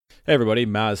Hey everybody,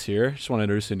 Maz here. Just want to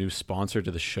introduce a new sponsor to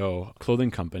the show, a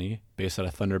clothing company based out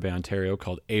of Thunder Bay, Ontario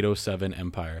called 807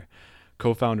 Empire.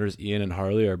 Co-founders Ian and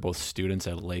Harley are both students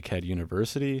at Lakehead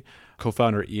University.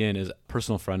 Co-founder Ian is a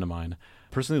personal friend of mine.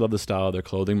 Personally love the style of their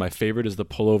clothing. My favorite is the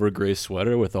pullover gray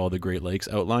sweater with all the Great Lakes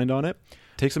outlined on it.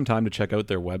 Take some time to check out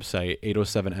their website,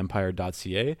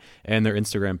 807empire.ca, and their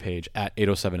Instagram page at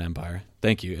 807empire.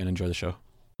 Thank you and enjoy the show.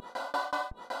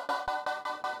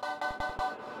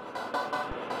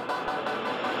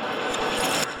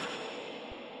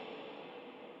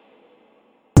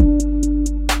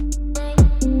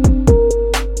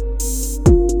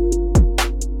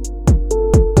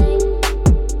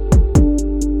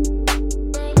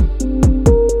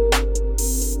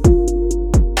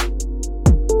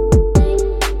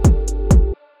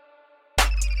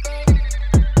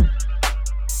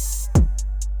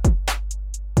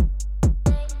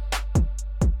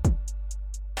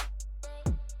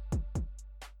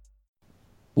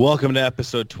 Welcome to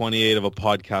episode 28 of a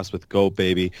podcast with Go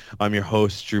Baby. I'm your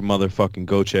host, Drew motherfucking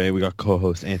Goche. We got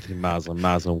co-host Anthony Maslin,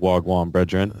 Wagwan,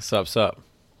 brethren. What's up?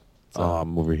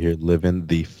 I'm over here living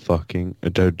the fucking Me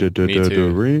too.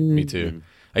 dream. Me too.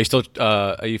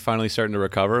 Are you finally starting to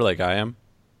recover like I am?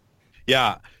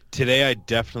 Yeah, today I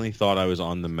definitely thought I was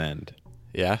on the mend.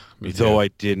 Yeah, me too. Though I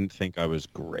didn't think I was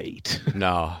great.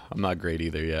 No, I'm not great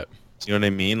either yet. You know what I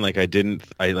mean?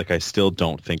 I still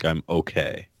don't think I'm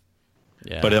okay.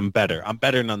 Yeah. But I'm better. I'm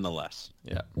better nonetheless.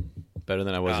 Yeah. Better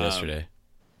than I was yesterday.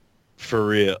 For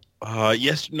real.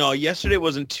 Yesterday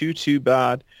wasn't too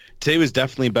bad. Today was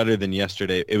definitely better than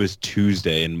yesterday. It was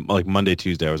Tuesday, and like Monday,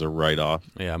 Tuesday, I was a write-off.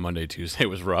 Yeah, Monday, Tuesday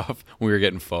was rough. We were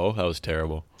getting pho. That was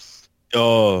terrible.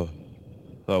 Oh,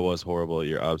 that was horrible.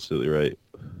 You're absolutely right.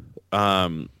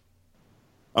 I'm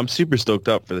super stoked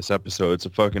up for this episode. It's a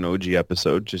fucking OG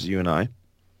episode, just you and I.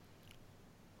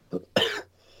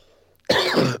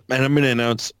 And I'm going to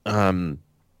announce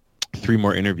 3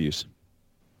 more interviews.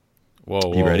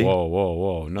 Whoa, you ready?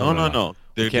 Whoa. No.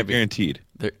 They're guaranteed.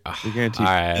 They're guaranteed.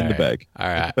 All right, in the bag. All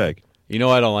right. In the bag. You know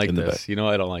I don't like In the this. bag. You know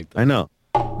I don't like this. I know.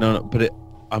 No, but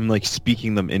I'm like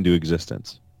speaking them into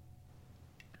existence.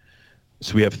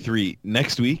 So we have 3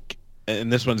 next week,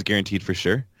 and this one's guaranteed for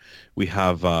sure. We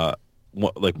have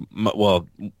one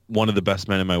of the best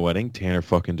men in my wedding, Tanner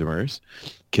fucking Demers.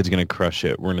 Kid's gonna crush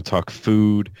it. We're gonna talk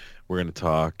food. We're gonna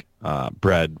talk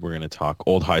bread. We're gonna talk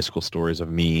old high school stories of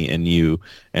me and you,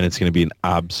 and it's gonna be an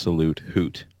absolute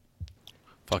hoot.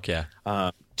 Fuck yeah.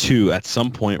 2, at some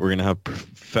point, we're gonna have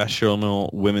professional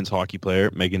women's hockey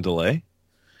player Megan DeLay.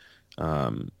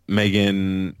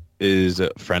 Megan is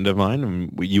a friend of mine,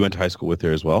 and you went to high school with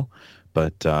her as well.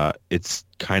 But it's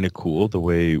kind of cool the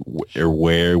way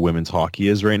where women's hockey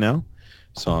is right now.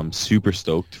 So I'm super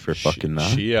stoked for fucking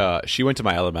that. She went to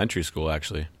my elementary school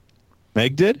actually.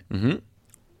 Meg did? Mm-hmm.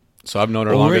 So I've known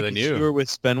her longer than you. You were with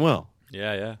Spenwell.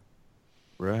 Yeah.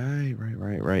 Right.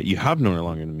 You have known her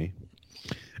longer than me.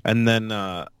 And then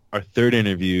our 3rd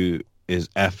interview is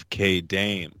FK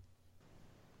Dame.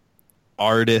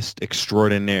 Artist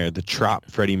extraordinaire, the Trap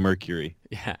Freddie Mercury.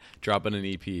 Yeah, dropping an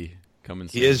EP. Coming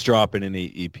soon. He is dropping an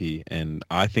EP, and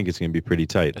I think it's going to be pretty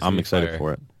tight. I'm excited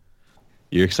for it.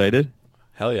 You're excited?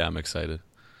 Hell yeah, I'm excited.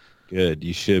 Good,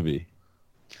 you should be.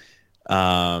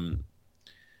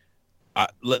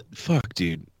 Fuck,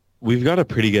 dude. We've got a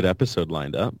pretty good episode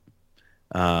lined up.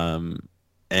 And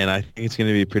I think it's going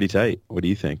to be pretty tight. What do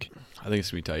you think? I think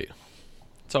it's going to be tight.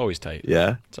 It's always tight.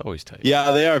 Yeah? It's always tight. Yeah,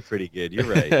 they are pretty good. You're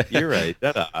right. You're right.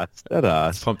 That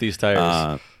us. Pump these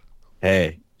tires.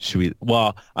 Hey, should we?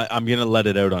 Well, I'm going to let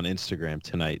it out on Instagram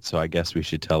tonight, so I guess we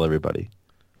should tell everybody.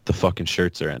 The fucking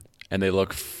shirts are in. And they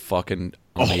look fucking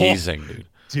amazing, dude.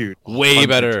 Dude. Way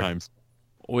better. Times.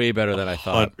 Way better than I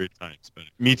thought. 100 times better.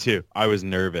 Me too. I was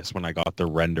nervous when I got the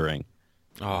rendering.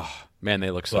 Oh, man,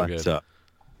 they look so good.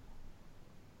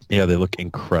 Yeah, they look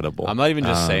incredible. I'm not even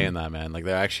just saying that, man. Like,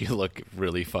 they actually look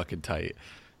really fucking tight.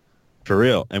 For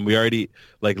real. And we already,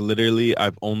 like, literally,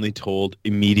 I've only told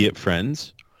immediate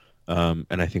friends, and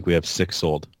I think we have 6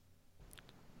 sold.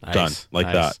 Nice. Done. Like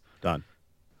nice. that. Done.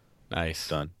 Nice.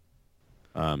 Done.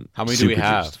 How many do we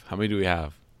have? Juiced. How many do we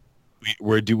have?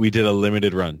 We did a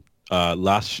limited run.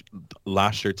 Last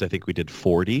shirts, I think we did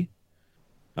 40,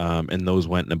 and those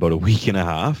went in about a week and a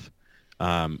half.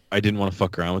 I didn't want to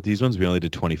fuck around with these ones. We only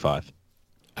did 25.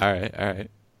 All right.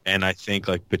 And I think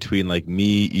like between like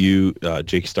me, you,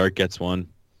 Jake Stark gets one,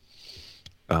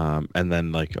 and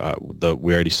then like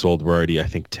we already sold. We're already I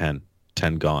think 10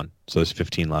 gone. So there's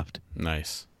 15 left.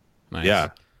 Nice. Yeah,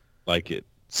 like it.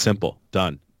 Simple.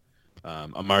 Done.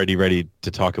 I'm already ready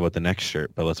to talk about the next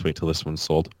shirt, but let's wait till this one's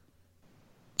sold.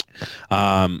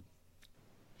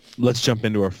 let's jump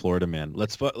into our Florida man.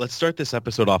 Let's start this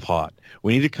episode off hot.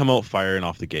 We need to come out firing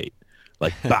off the gate,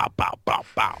 like bow, bow, bow,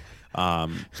 bow.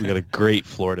 We got a great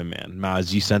Florida man.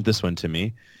 Maz, you sent this one to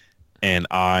me, and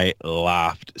I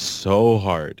laughed so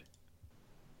hard.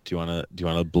 Do you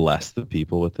wanna bless the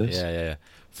people with this? Yeah.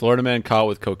 Florida man caught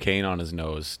with cocaine on his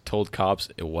nose. Told cops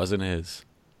it wasn't his.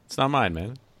 It's not mine,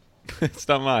 man. It's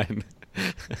not mine.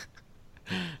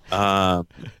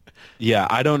 Yeah,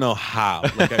 I don't know how.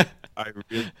 Like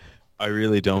I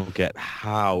really don't get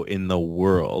how in the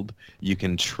world you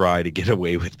can try to get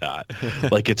away with that.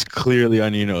 Like it's clearly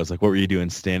on your nose. Like what were you doing,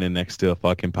 standing next to a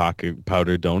fucking pack of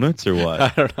powdered donuts or what?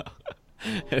 I don't know.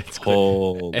 It's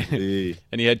Holy.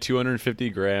 and he had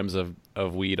 250 grams of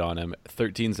weed on him,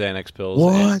 13 Xanax pills.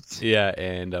 What?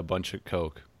 And a bunch of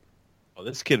coke. Oh,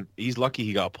 this kid, he's lucky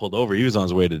he got pulled over. He was on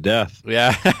his way to death.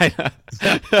 Yeah.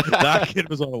 That kid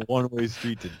was on a one-way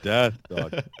street to death,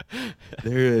 dog.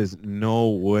 There is no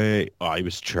way. Oh, he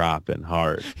was trapping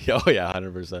hard. Oh, yeah,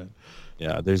 100%.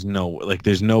 Yeah, there's no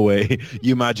way.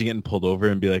 You imagine getting pulled over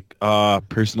and be like,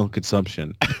 personal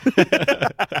consumption.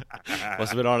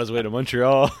 Must have been on his way to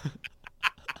Montreal.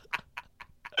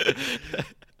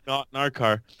 Not in our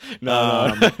car.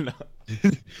 No.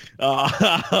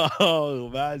 Oh,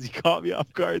 man, you caught me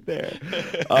off guard there.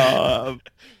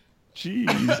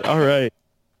 Jeez. All right.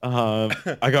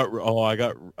 I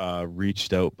got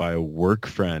reached out by a work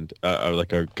friend,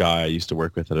 like a guy I used to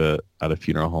work with at a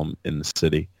funeral home in the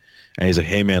city. And he's like,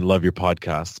 "Hey man, love your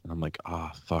podcast." And I'm like,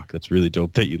 fuck, that's really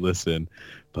dope that you listen.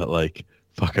 But like,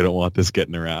 fuck, I don't want this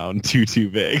getting around too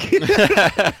big.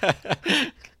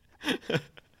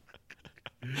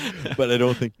 But I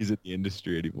don't think he's in the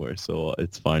industry anymore, so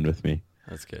it's fine with me.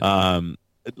 That's good.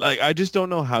 Like I just don't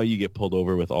know how you get pulled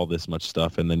over with all this much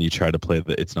stuff and then you try to play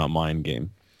the "it's not mine" game.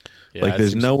 Yeah, like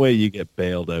there's no way you get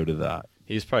bailed out of that.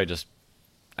 He's probably just,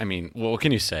 I mean, well, what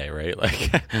can you say, right?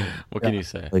 Like, what can you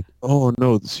say? Like, oh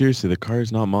no, seriously, the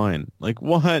car's not mine. Like,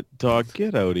 what, dog?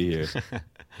 Get out of here.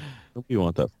 Nobody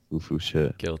want that foo-foo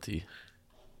shit. Guilty.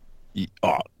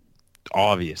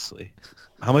 Obviously.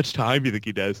 How much time do you think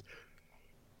he does?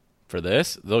 For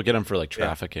this? They'll get him for, like,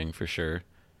 trafficking, for sure.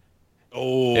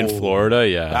 Oh. In Florida,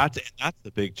 yeah. That's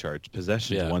the big charge.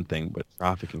 Possession is one thing, but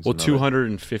trafficking's well, another.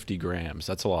 250 grams.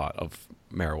 That's a lot of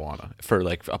marijuana for,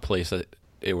 like, a place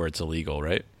where it's illegal,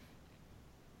 right?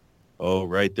 Oh,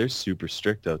 right. They're super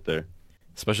strict out there.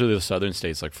 Especially the southern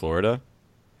states like Florida.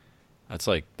 That's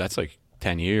like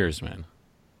 10 years, man.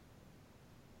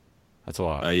 That's a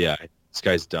lot. Yeah. This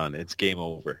guy's done. It's game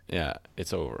over. Yeah,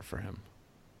 it's over for him.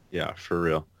 Yeah, for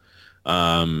real.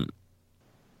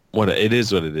 It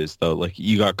is what it is, though. Like,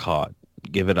 you got caught.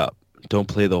 Give it up. Don't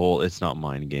play the whole "it's not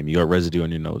mine" game. You got residue on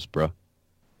your nose, bro.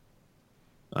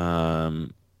 All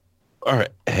right.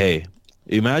 Hey,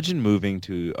 imagine moving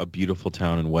to a beautiful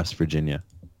town in West Virginia.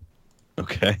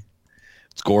 Okay,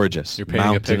 it's gorgeous. You're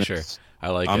painting a picture. I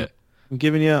like it. I'm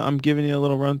giving you a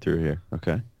little run through here.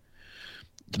 Okay,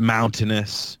 it's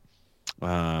mountainous.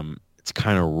 It's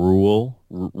kind of rural.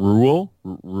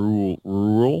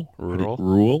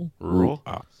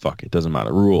 Ah, fuck, it doesn't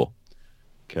matter. Rural.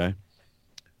 Okay.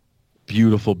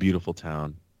 Beautiful, beautiful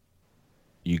town.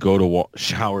 You go to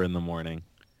shower in the morning,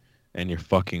 and your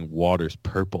fucking water's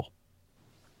purple.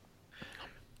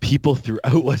 People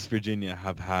throughout West Virginia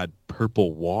have had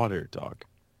purple water, dog.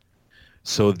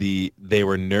 So they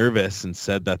were nervous and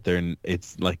said that they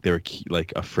were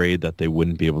afraid that they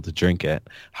wouldn't be able to drink it.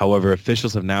 However,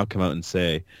 officials have now come out and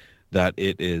say that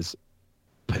it is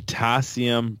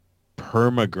potassium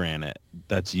permagranate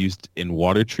that's used in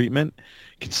water treatment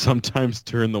can sometimes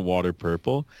turn the water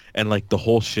purple, and like the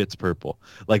whole shit's purple.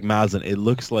 Like Maslin, it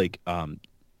looks like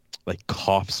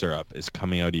cough syrup is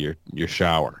coming out of your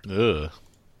shower. Ugh.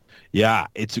 Yeah,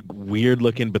 it's weird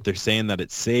looking, but they're saying that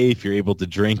it's safe. You're able to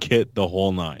drink it, the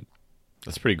whole nine.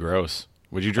 That's pretty gross.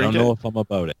 Would you drink it? I don't know if I'm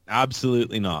about it.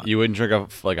 Absolutely not. You wouldn't drink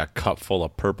a cup full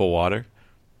of purple water?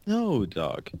 No,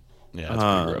 dog. Yeah, that's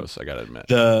pretty gross, I gotta admit.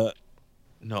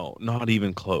 No, not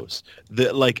even close.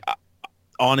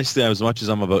 Honestly, as much as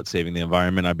I'm about saving the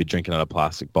environment, I'd be drinking out of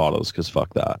plastic bottles because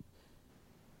fuck that.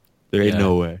 There ain't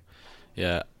no way.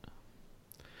 Yeah.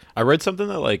 I read something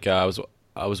that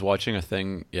I was watching a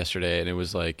thing yesterday, and it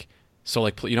was like, so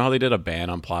like, you know how they did a ban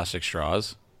on plastic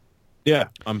straws? Yeah,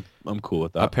 I'm cool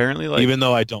with that. Apparently, like, even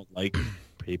though I don't like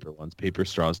paper ones, paper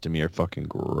straws to me are fucking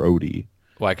grody.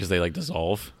 Why? Because they like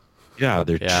dissolve. Yeah,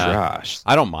 they're trash.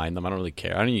 I don't mind them. I don't really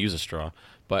care. I don't even use a straw.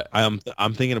 But I'm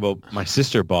thinking about my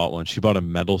sister bought one. She bought a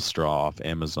metal straw off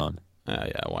Amazon.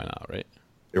 Yeah, why not, right?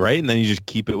 Right, and then you just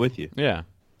keep it with you. Yeah,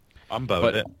 I'm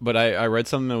about it. But I read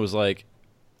something that was like,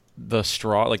 the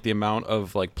straw, like the amount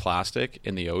of like plastic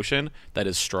in the ocean that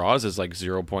is straws is like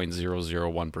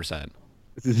 0.001%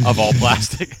 of all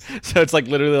plastic. So it's like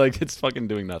literally like it's fucking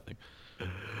doing nothing.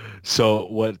 So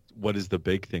what is the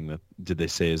big thing that did they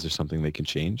say? Is there something they can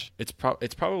change? It's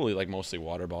probably like mostly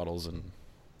water bottles and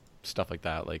stuff like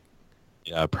that, like,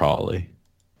 Yeah, probably.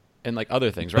 and like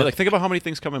other things, right? Like think about how many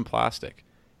things come in plastic.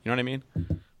 You know what I mean?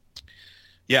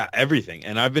 Yeah, everything.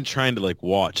 And I've been trying to like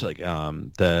watch like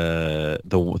the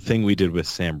thing we did with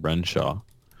Sam Brenshaw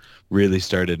really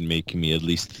started making me at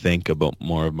least think about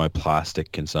more of my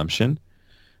plastic consumption.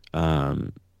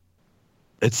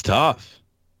 It's tough.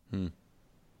 Hmm.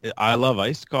 I love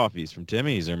iced coffees from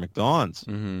Timmy's or McDonald's.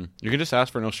 Mm-hmm. You can just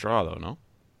ask for no straw though, no?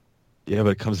 Yeah, but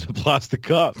it comes in a plastic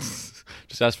cup.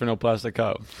 Just ask for no plastic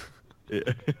cup.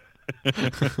 Yeah.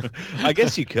 I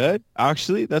guess you could.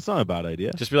 Actually, that's not a bad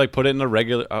idea. Just be like, put it in a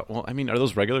regular. Well, I mean, are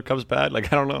those regular cups bad?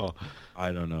 Like, I don't know.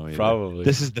 I don't know either. Probably.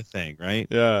 This is the thing, right?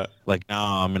 Yeah. Like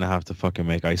now I'm gonna have to fucking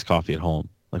make iced coffee at home.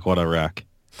 Like what a wreck.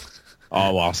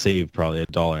 Oh, well, I'll save probably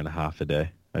 $1.50 a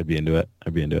day. I'd be into it.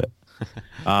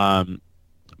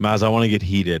 Maz, I want to get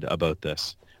heated about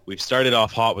this. We've started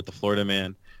off hot with the Florida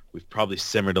man. We've probably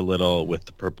simmered a little with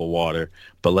the purple water,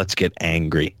 but let's get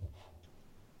angry.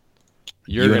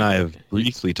 You and I have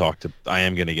briefly talked. I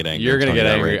am going to get angry. You're going to get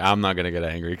angry. Right. I'm not going to get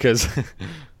angry because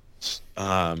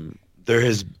the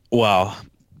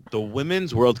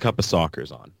Women's World Cup of Soccer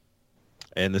is on,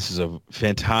 and this is a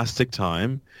fantastic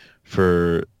time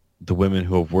for the women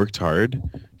who have worked hard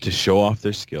to show off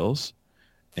their skills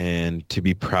and to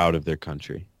be proud of their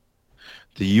country.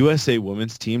 The USA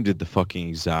women's team did the fucking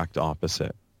exact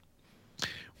opposite.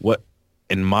 What,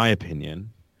 in my opinion,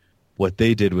 what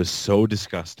they did was so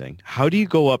disgusting. How do you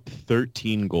go up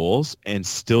 13 goals and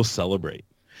still celebrate?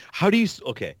 How do you...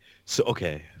 Okay,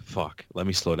 fuck. Let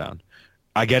me slow down.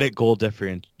 I get it,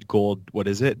 what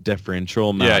is it?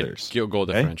 Differential matters. Yeah, goal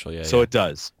differential, yeah. So it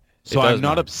does. So I'm not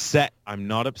matter. upset. I'm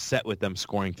not upset with them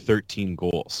scoring 13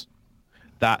 goals.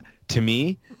 That, to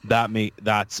me,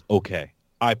 that's okay.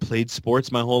 I played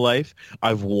sports my whole life.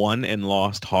 I've won and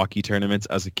lost hockey tournaments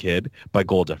as a kid by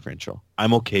goal differential.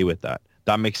 I'm okay with that.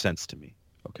 That makes sense to me.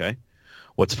 Okay?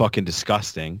 What's fucking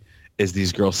disgusting is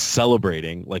these girls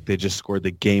celebrating like they just scored the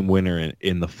game winner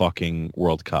in the fucking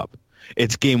World Cup.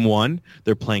 It's game one.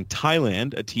 They're playing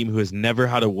Thailand, a team who has never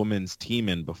had a women's team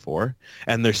in before,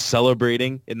 and they're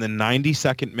celebrating in the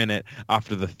 92nd minute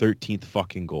after the 13th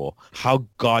fucking goal. How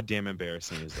goddamn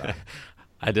embarrassing is that?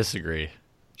 I disagree.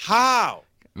 How?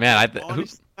 Man,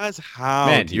 how?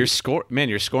 Man, you're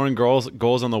scoring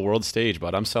goals on the world stage,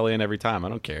 but I'm selling every time. I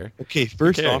don't care. Okay,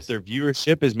 first off, their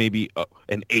viewership is maybe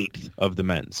an eighth of the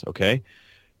men's. Okay,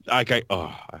 I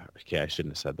shouldn't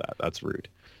have said that. That's rude.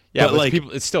 Yeah, but like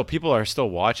people are still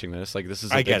watching this. Like this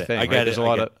is a big thing. I get it.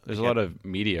 There's a lot of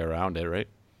media around it, right?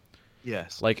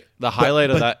 Yes. Like the highlight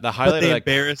of that. They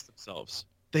embarrass themselves.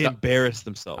 They embarrass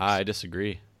themselves. I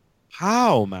disagree.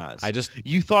 How, Maz?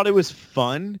 You thought it was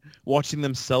fun watching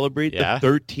them celebrate the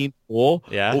 13th goal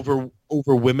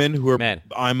over women who are. Man,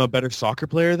 I'm a better soccer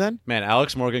player than. Man,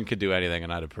 Alex Morgan could do anything,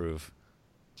 and I'd approve.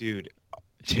 Dude,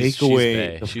 take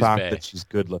away the fact that she's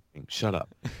good looking. Shut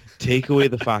up. Take away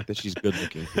the fact that she's good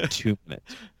looking for 2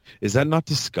 minutes. Is that not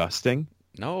disgusting?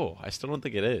 No, I still don't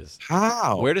think it is.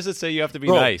 How? Where does it say you have to be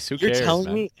nice? Who cares? You're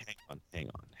telling me.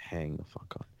 Hang the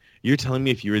fuck on. You're telling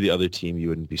me if you were the other team, you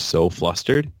wouldn't be so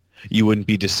flustered. You wouldn't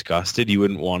be disgusted. You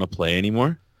wouldn't want to play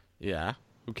anymore. Yeah.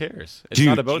 Who cares? It's Dude,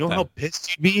 not about you know how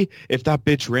pissed you'd be if that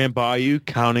bitch ran by you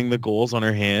counting the goals on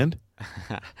her hand?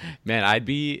 Man, I'd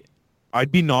be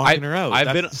knocking her out.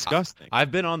 That's disgusting.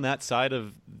 I've been on that side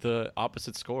of the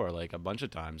opposite score like a bunch of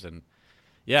times, and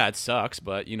yeah, it sucks,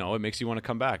 but you know, it makes you want to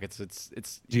come back.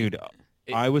 Dude,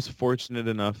 I was fortunate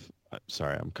enough.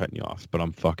 Sorry, I'm cutting you off, but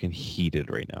I'm fucking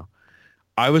heated right now.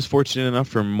 I was fortunate enough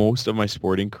for most of my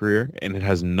sporting career, and it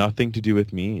has nothing to do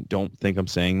with me. Don't think I'm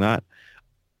saying that.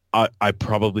 I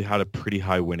probably had a pretty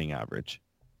high winning average.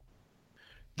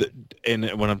 And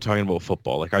when I'm talking about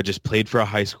football, like I just played for a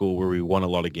high school where we won a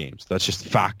lot of games. That's just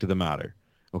fact of the matter.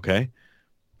 Okay.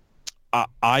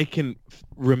 I can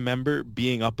remember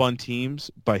being up on teams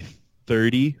by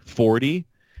 30, 40,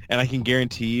 and I can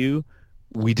guarantee you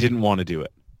we didn't want to do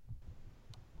it.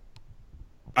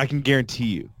 I can guarantee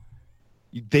you.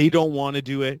 They don't want to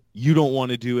do it. You don't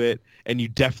want to do it. And you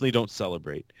definitely don't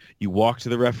celebrate. You walk to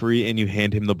the referee and you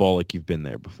hand him the ball like you've been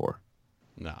there before.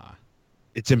 Nah.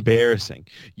 It's embarrassing.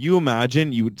 You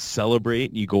imagine you would celebrate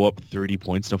and you go up 30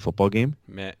 points in a football game?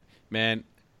 Man,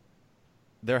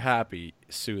 they're happy.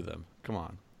 Sue them. Come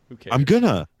on. Who cares? I'm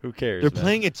gonna. Who cares? They're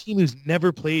playing a team who's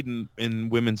never played in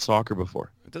women's soccer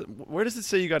before. Where does it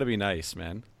say you got to be nice,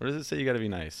 man? Where does it say you got to be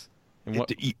nice? And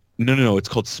what? No. It's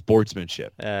called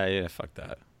sportsmanship. Yeah, fuck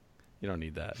that. You don't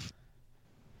need that,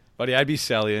 buddy. I'd be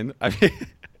selling. I mean,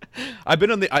 I've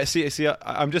been on the. I see.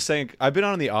 I'm just saying. I've been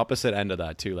on the opposite end of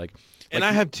that too. And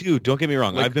I have too. Don't get me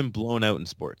wrong. I've been blown out in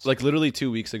sports. Like literally 2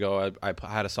 weeks ago, I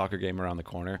had a soccer game around the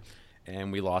corner,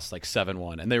 and we lost like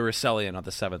 7-1, and they were selling on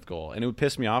the 7th goal, and it would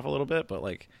piss me off a little bit. But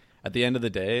like at the end of the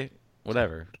day,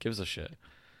 whatever, gives a shit.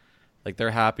 Like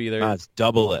they're happy. It's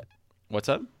double it. What's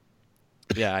up?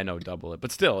 Yeah, I know, double it,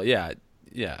 but still, yeah,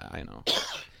 I know.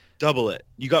 Double it.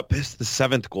 You got pissed at the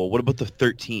 7th goal. What about the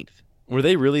 13th? Were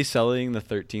they really selling the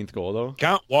 13th goal though?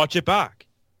 Can't watch it back.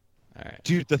 All right.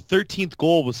 Dude, the 13th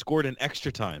goal was scored in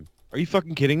extra time. Are you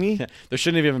fucking kidding me? There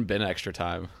shouldn't have even been extra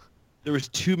time. There was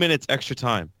 2 minutes extra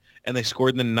time, and they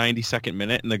scored in the 92nd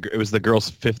minute, and it was the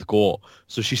girl's 5th goal.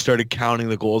 So she started counting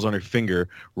the goals on her finger,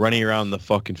 running around the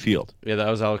fucking field. Yeah, that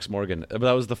was Alex Morgan. But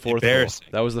that was the 4th goal.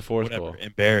 That was the 4th goal.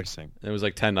 Embarrassing. It was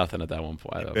like 10-0 at that one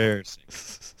point. Embarrassing.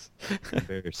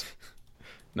 Embarrassing.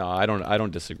 No, I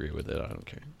don't disagree with it. I don't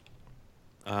care.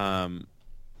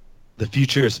 The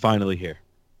future is finally here.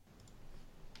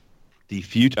 The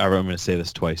future. I'm going to say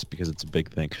this twice because it's a big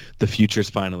thing. The future is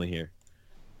finally here.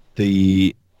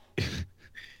 The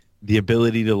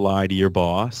ability to lie to your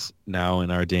boss now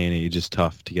in our day and age is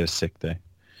tough to get a sick day.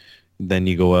 Then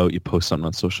you go out, you post something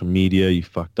on social media, you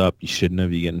fucked up, you shouldn't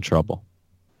have, you get in trouble.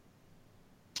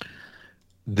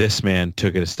 This man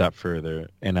took it a step further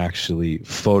and actually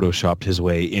photoshopped his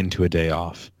way into a day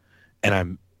off. And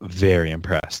I'm very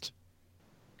impressed.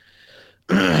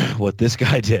 What this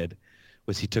guy did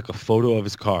was he took a photo of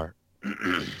his car.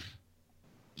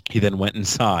 He then went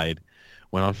inside,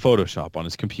 went on Photoshop on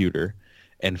his computer,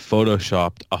 and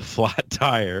photoshopped a flat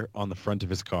tire on the front of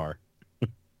his car.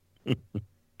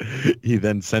 He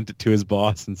then sent it to his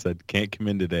boss and said, "Can't come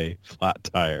in today, flat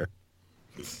tire."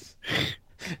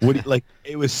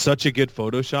 It was such a good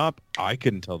Photoshop, I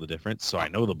couldn't tell the difference, so I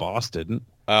know the boss didn't.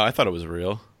 I thought it was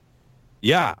real.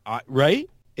 Yeah, right?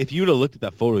 If you would have looked at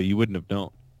that photo, you wouldn't have known.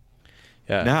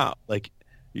 Yeah. Now,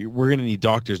 we're going to need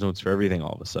doctor's notes for everything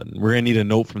all of a sudden. We're going to need a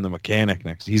note from the mechanic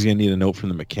next. He's going to need a note from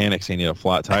the mechanic saying he had a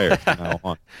flat tire from now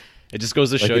on. It just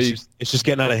goes to show you. It's just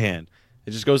getting out of hand.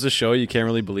 It just goes to show you can't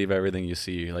really believe everything you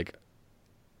see. You know what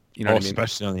I mean?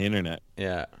 Especially on the internet.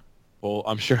 Yeah. Well,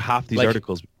 I'm sure half these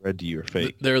articles we read to you are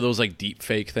fake. There are those deep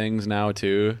fake things now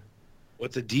too.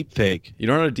 What's a deep fake? You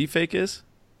don't know what a deep fake is?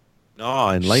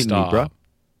 No, enlighten me, bro.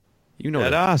 You know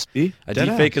Dead ass, B. A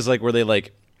deep fake is where they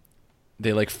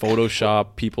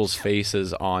Photoshop people's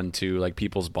faces onto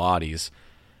people's bodies,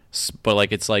 but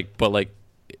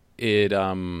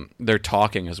they're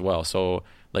talking as well. So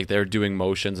they're doing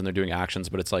motions and they're doing actions,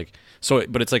 but it's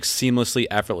seamlessly,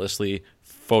 effortlessly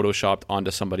photoshopped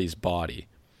onto somebody's body.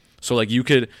 So you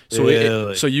could so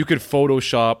you could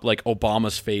Photoshop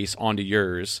Obama's face onto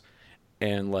yours,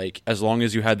 and as long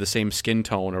as you had the same skin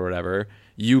tone or whatever,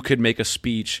 you could make a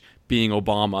speech being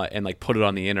Obama and put it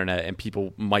on the internet, and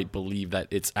people might believe that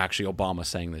it's actually Obama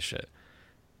saying this shit.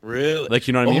 Really?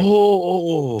 You know what I mean?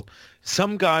 Oh,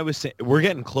 some guy was saying, we're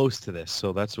getting close to this,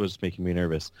 so that's what's making me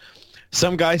nervous.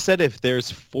 Some guy said if there's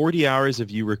 40 hours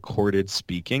of you recorded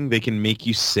speaking, they can make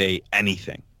you say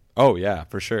anything. Oh yeah,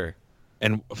 for sure.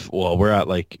 And well, we're at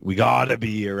we gotta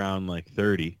be around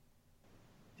 30.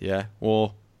 Yeah.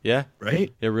 Well, yeah.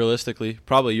 Right? Yeah, realistically.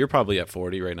 You're probably at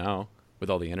 40 right now with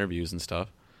all the interviews and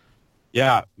stuff.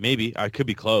 Yeah, maybe. I could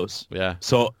be close. Yeah.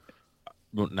 So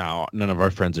now none of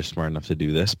our friends are smart enough to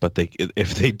do this, but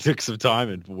if they took some time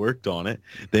and worked on it,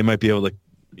 they might be able to,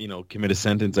 commit a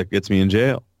sentence that gets me in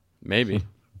jail. Maybe.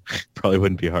 Probably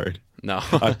wouldn't be hard. No.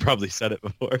 I've probably said it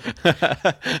before.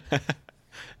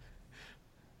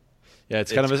 Yeah,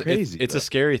 it's kind of crazy. It's a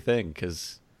scary thing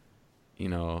because,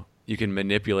 you can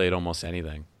manipulate almost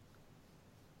anything.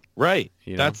 Right.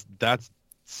 That's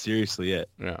seriously it.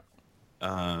 Yeah.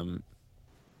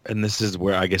 And this is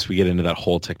where I guess we get into that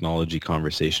whole technology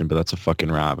conversation, but that's a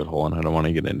fucking rabbit hole, and I don't want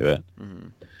to get into it.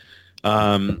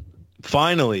 Mm-hmm.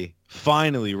 Finally,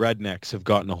 rednecks have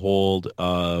gotten a hold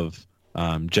of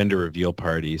gender reveal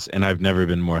parties, and I've never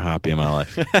been more happy in my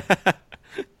life.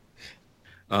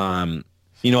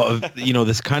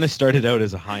 This kind of started out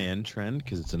as a high-end trend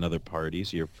because it's another party,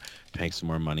 so you're paying some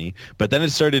more money. But then it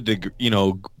started to,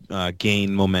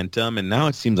 gain momentum, and now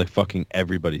it seems like fucking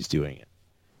everybody's doing it,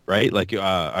 right?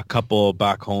 A couple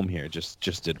back home here just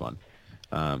did one.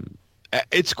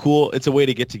 It's cool. It's a way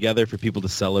to get together for people to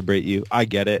celebrate you. I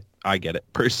get it.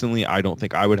 Personally, I don't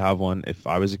think I would have one if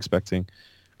I was expecting,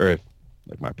 or if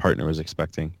my partner was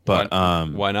expecting. But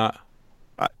why not?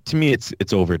 To me,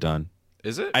 it's overdone.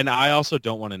 Is it? And I also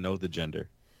don't want to know the gender.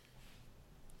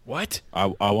 What? I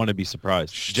want to be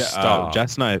surprised. Stop.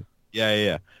 Jess and I,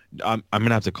 yeah. I'm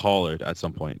gonna have to call her at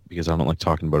some point because I don't like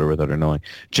talking about her without her knowing.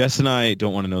 Jess and I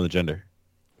don't want to know the gender.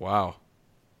 Wow.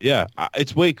 Yeah,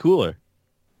 it's way cooler.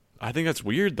 I think that's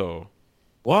weird though.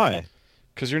 Why?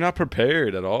 Because you're not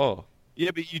prepared at all.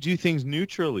 Yeah, but you do things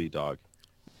neutrally, dog.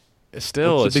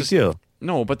 Still, What's it's the big just deal?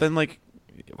 no. But then, like,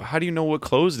 how do you know what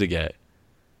clothes to get?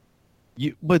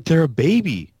 But they're a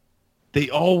baby. They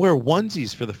all wear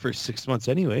onesies for the first 6 months,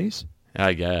 anyways.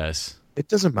 I guess. It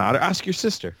doesn't matter. Ask your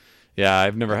sister. Yeah,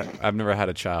 I've never had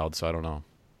a child, so I don't know.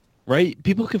 Right?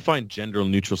 People can find gender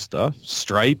neutral stuff.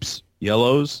 Stripes,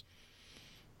 yellows,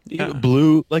 Yeah.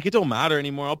 blue. Like, it don't matter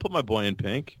anymore. I'll put my boy in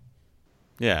pink.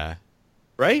 Yeah.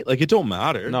 Right? Like, it don't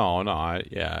matter. No. I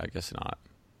guess not.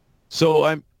 So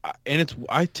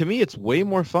to me, it's way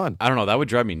more fun. I don't know. That would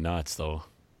drive me nuts, though.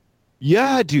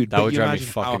 Yeah, dude. That but would you drive me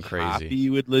imagine fucking how crazy. happy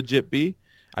you would legit be.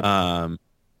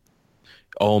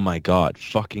 Oh my God.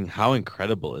 Fucking how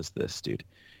incredible is this, dude?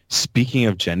 Speaking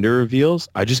of gender reveals,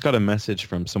 I just got a message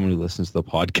from someone who listens to the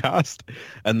podcast,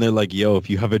 and they're like, yo, if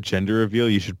you have a gender reveal,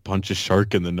 you should punch a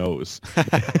shark in the nose.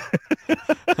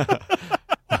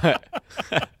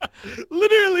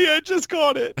 Literally, I just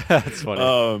caught it. That's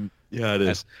funny. Yeah, it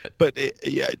is. But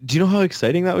yeah, do you know how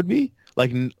exciting that would be?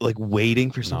 Like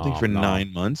waiting for something for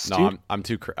 9 months, No, dude? I'm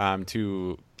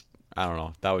too. I don't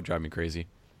know. That would drive me crazy.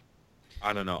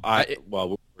 I don't know.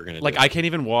 We're gonna Like do it. I can't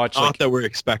even watch. Not Like, that we're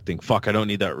expecting. Fuck, I don't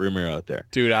need that rumor out there.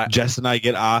 dude, Jess and I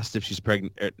get asked if she's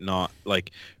pregnant or not.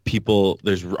 Like people,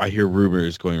 I hear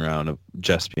rumors going around of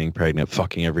Jess being pregnant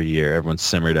fucking every year. Everyone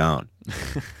simmer down.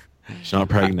 She's not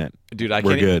pregnant. dude,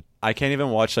 We're good. I can't even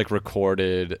watch like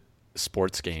recorded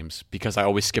sports games because I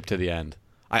always skip to the end.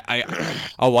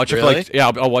 I'll watch it for Really? like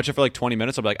I'll watch it for like 20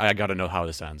 minutes. I'll be like, I gotta know how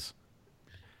this ends.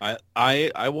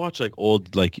 I watch like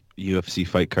old like UFC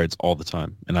fight cards all the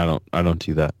time, and I don't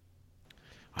do that.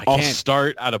 I'll can't.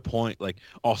 start at a point like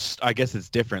I guess it's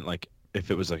different like if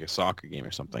it was like a soccer game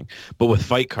or something. But with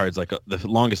fight cards, like the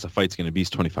longest a fight's going to be is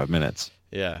 25 minutes,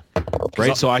 Yeah.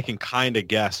 right? So I can kind of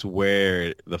guess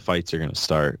where the fights are going to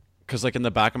start. Because like in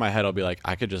the back of my head, I'll be like,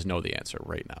 I could just know the answer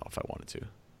right now if I wanted to.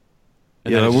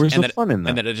 Yeah, then it where's just- the fun in that?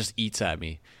 And then it just eats at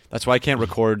me. That's why I can't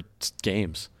record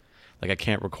games. Like I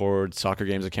can't record soccer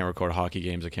games. I can't record hockey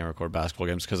games. I can't record basketball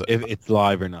games because If it's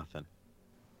live or nothing.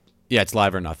 yeah, it's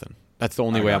live or nothing. That's the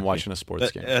only I way got I'm you. watching a sports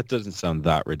game. That doesn't sound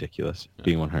that ridiculous,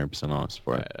 being 100% honest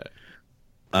for it.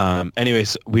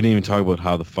 Anyways, we didn't even talk about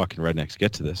how the fucking rednecks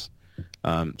get to this.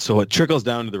 So it trickles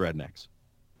down to the rednecks.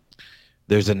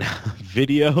 There's a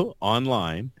video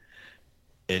online.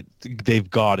 They've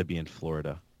got to be in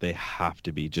Florida. They have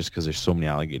to be just because there's so many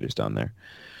alligators down there.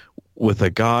 With a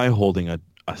guy holding a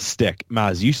stick.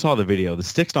 Maz, you saw the video. The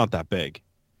stick's not that big.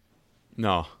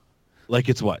 No, Like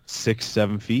it's what,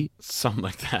 6-7 feet, something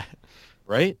like that.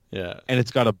 right? Yeah. And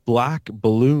it's got a black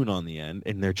balloon on the end,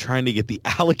 and they're trying to get the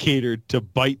alligator to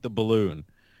bite the balloon.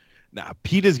 Now,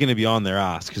 PETA's going to be on their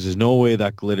ass because there's no way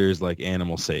that glitter is like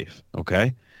animal safe,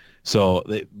 okay? So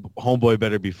homeboy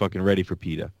better be fucking ready for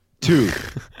PETA. 2,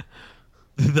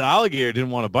 the alligator didn't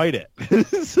want to bite it.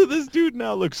 So this dude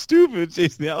now looks stupid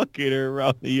chasing the alligator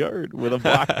around the yard with a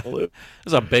black balloon.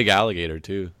 There's a big alligator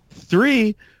too.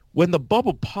 3, when the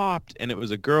bubble popped and it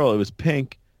was a girl, it was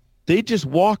pink, they just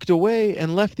walked away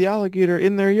and left the alligator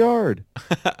in their yard.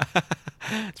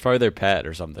 It's probably their pet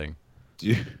or something.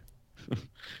 Dude,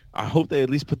 I hope they at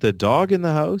least put the dog in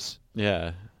the house.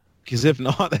 Yeah. Because if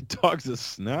not, that dog's a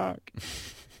snack.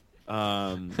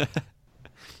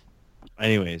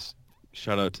 Anyways,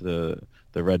 shout out to the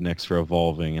rednecks for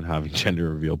evolving and having gender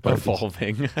reveal parties.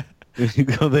 Evolving.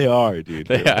 They are, dude.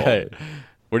 They're Yeah. evolving.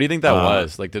 Where do you think that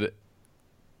was? Like, did it?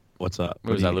 What's up?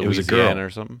 What was that? It was a Louisiana girl. or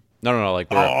something? No. Like,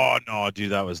 where, Oh, no,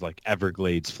 dude. That was like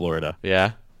Everglades, Florida.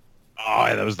 yeah. Oh,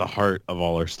 yeah, that was the heart of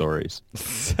all our stories.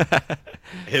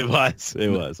 It was. I'm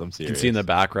You serious. can see in the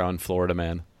background, Florida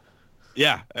man.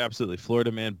 Yeah, absolutely.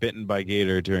 Florida man bitten by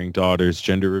gator during daughter's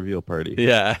gender reveal party.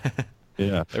 Yeah.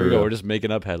 Yeah, There we go. We're just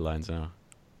making up headlines now.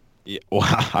 Yeah, well,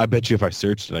 I bet you if I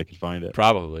searched it, I could find it.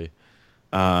 Probably.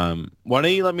 Why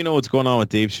don't you let me know what's going on with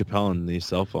Dave Chappelle and these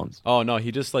cell phones? Oh no,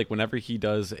 he just like whenever he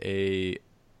does like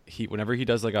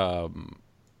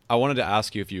I wanted to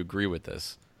ask you if you agree with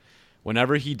this.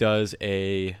 Whenever he does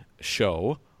a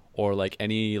show or like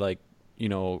any like, you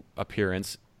know,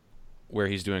 appearance where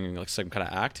he's doing like some kind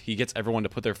of act, he gets everyone to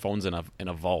put their phones in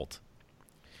a vault.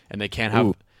 And they can't have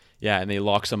Ooh. and they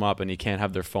locks them up and he can't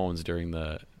have their phones during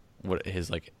his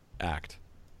like act.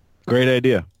 Great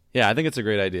idea. Yeah, I think it's a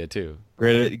great idea too.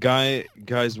 Great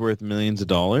guy's worth millions of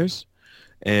dollars,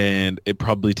 and it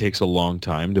probably takes a long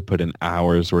time to put an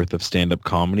hour's worth of stand-up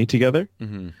comedy together.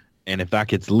 Mm-hmm. And if that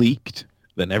gets leaked,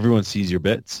 then everyone sees your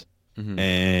bits Mm-hmm.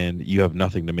 and you have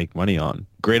nothing to make money on.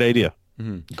 Great idea.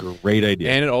 Mm-hmm. Great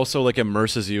idea. And it also like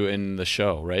immerses you in the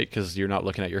show, right? Because you're not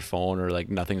looking at your phone or like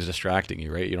nothing's distracting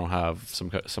you, right? You don't have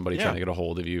somebody Yeah. trying to get a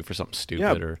hold of you for something stupid or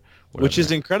whatever. Which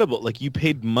is incredible. Like, you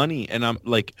paid money, and I'm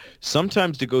like,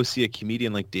 sometimes to go see a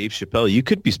comedian like Dave Chappelle, you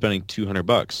could be spending $200.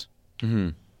 Mm-hmm.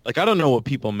 Like, I don't know what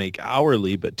people make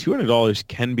hourly, but $200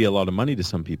 can be a lot of money to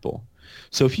some people.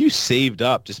 So if you saved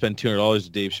up to spend $200 to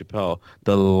Dave Chappelle,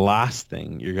 the last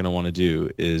thing you're going to want to do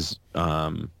is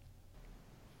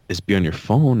be on your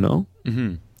phone, no?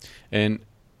 Mm-hmm. And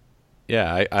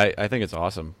yeah, I think it's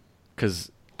awesome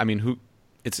because I mean,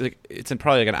 it's in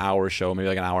probably like an hour show, maybe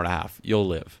like an hour and a half. You'll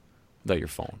live without your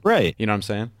phone, Right. You know what I'm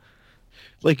saying?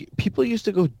 Like, people used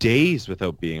to go days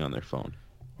without being on their phone.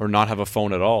 Or not have a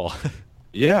phone at all.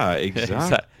 Yeah, Is exactly.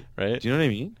 that right? Do you know what I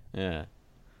mean? Yeah.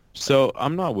 So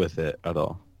I'm not with it at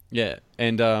all. Yeah,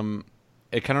 and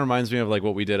it kind of reminds me of like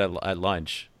what we did at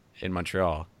lunch in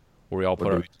Montreal, where we all What put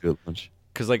do our we do at lunch?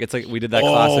 because like it's like we did that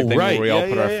Oh, classic thing right. where we all Yeah,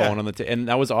 put yeah, our yeah. phone on the and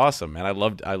that was awesome, man. I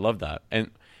loved that.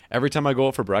 And every time I go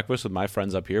out for breakfast with my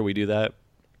friends up here, we do that.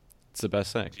 It's the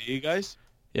best thing. Do you guys?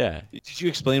 Yeah. Did you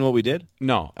explain what we did?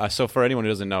 No. So for anyone who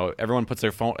doesn't know, everyone puts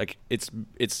their phone like it's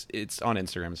on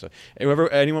Instagram. So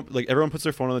everyone puts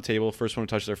their phone on the table. First one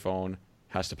to touch their phone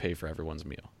has to pay for everyone's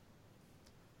meal.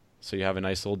 So you have a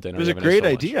nice little dinner. It was you a have nice great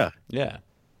little lunch. idea. Yeah.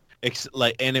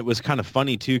 And it was kind of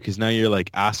funny too, because now you're like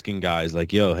asking guys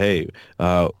like, "Yo, hey,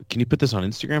 can you put this on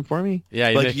Instagram for me?" Yeah,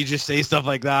 like you just say stuff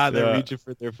like that. They're Yeah. reaching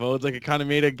for their phones. Like, it kind of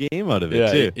made a game out of it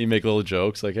Yeah, too. you make little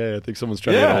jokes like, "Hey, I think someone's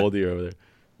trying to Yeah. get a hold of you over there."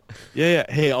 Yeah.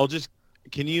 Hey,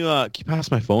 can you pass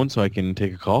my phone so I can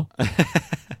take a call?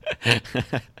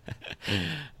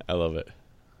 I love it.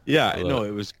 Yeah, I love no, it.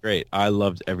 it was great. I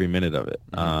loved every minute of it.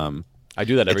 I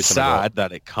do that every It's time I go. sad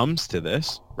that it comes to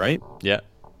this, right? Yeah,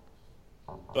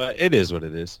 But it is what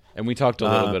it is. and we talked a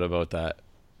little bit about that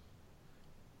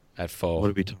at Faux. What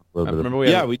did we talk a little bit Remember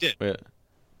about? We did. we-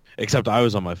 Except I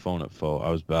was on my phone at Faux. I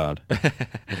was bad.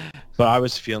 But I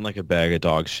was feeling like a bag of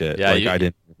dog shit. Yeah,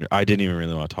 like, I didn't even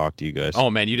really want to talk to you guys. Oh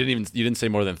man, you didn't say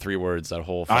more than 3 words that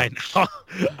whole. I know.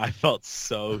 I felt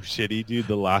so shitty, dude.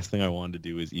 The last thing I wanted to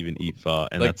do was even eat pho,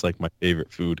 and Like- that's like my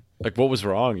favorite food. Like what was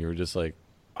wrong? You were just like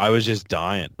I was just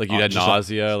dying. you had Just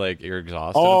nausea, like you're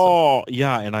exhausted. oh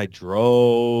yeah, and I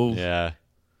drove. Yeah. I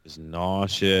was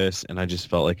nauseous, and I just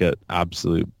felt like an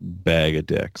absolute bag of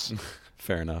dicks.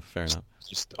 Fair enough.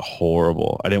 Just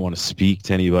horrible. I didn't want to speak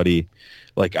to anybody.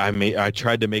 Like, I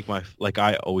tried to make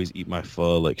I always eat my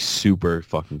pho like super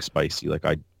fucking spicy. Like,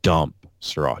 I dump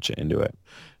sriracha into it.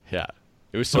 Yeah.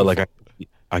 It was so. But like,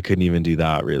 I couldn't even do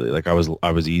that really. Like, I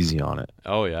was easy on it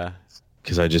Oh yeah.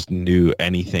 because I just knew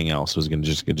anything else was gonna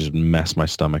just mess my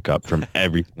stomach up from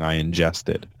everything I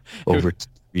ingested over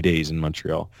 3 days in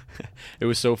Montreal. It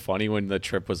was so funny when the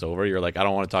trip was over. You were like, I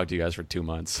don't want to talk to you guys for 2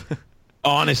 months.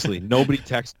 Honestly, nobody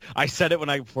texted. I said it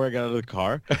before I got out of the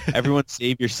car. Everyone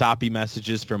save your sappy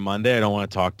messages for Monday. I don't want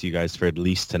to talk to you guys for at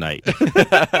least tonight.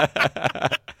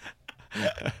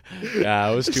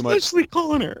 Yeah, it was too much. Especially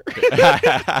Connor.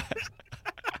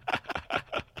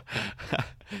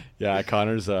 Yeah,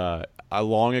 Connor's a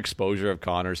long exposure of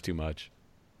Connor's too much.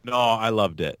 No, I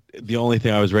loved it. The only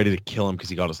thing, I was ready to kill him because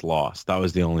he got us lost. That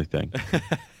was the only thing.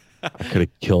 I could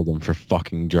have killed him for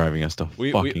fucking driving us to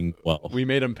fucking 12. We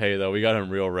made him pay though. We got him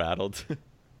real rattled.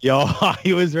 Yo,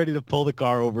 he was ready to pull the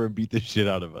car over and beat the shit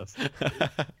out of us.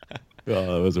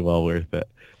 Oh, it was well worth it.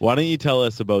 Why don't you tell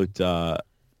us about?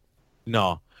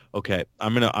 No, okay.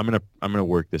 I'm gonna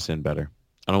work this in better.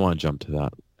 I don't want to jump to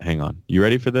that. Hang on. You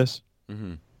ready for this?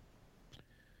 Mm-hmm.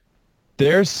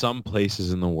 There's some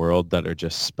places in the world that are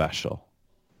just special.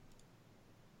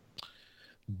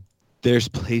 There's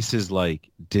places like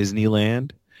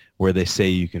Disneyland where they say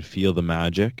you can feel the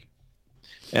magic.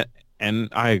 And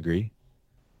I agree.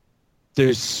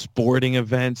 There's sporting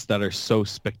events that are so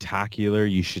spectacular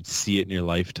you should see it in your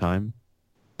lifetime.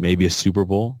 Maybe a Super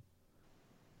Bowl.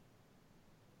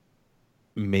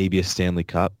 Maybe a Stanley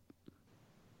Cup.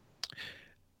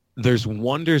 There's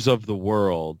wonders of the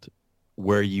world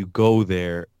where you go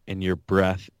there and your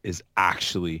breath is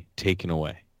actually taken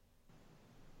away.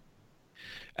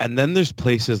 And then there's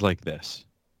places like this.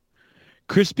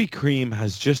 Krispy Kreme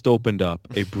has just opened up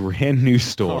a brand new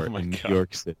store in New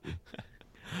York City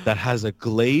that has a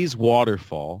glazed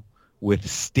waterfall with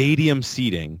stadium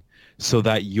seating so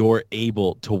that you're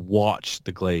able to watch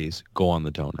the glaze go on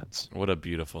the donuts. What a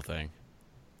beautiful thing.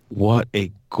 What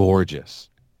a gorgeous,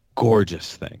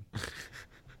 gorgeous thing.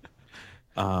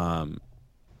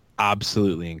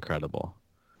 Absolutely incredible.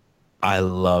 I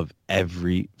love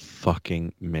every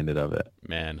fucking minute of it.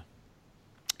 Man.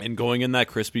 And going in that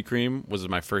Krispy Kreme was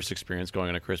my first experience going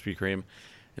in a Krispy Kreme,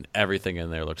 and everything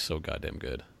in there looked so goddamn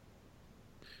good.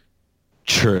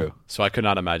 True. So I could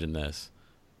not imagine this.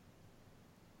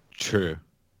 True.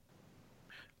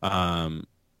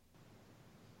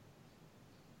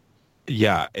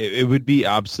 Yeah, it would be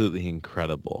absolutely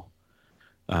incredible.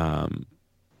 I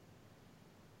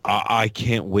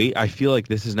can't wait. I feel like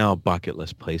this is now a bucket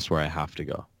list place where I have to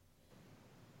go.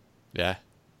 Yeah,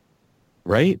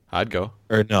 Right? I'd go.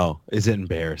 Or no, is it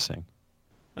embarrassing?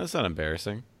 That's not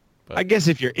embarrassing. But I guess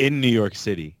if you're in New York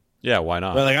City. yeah, why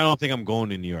not? But like, I don't think I'm going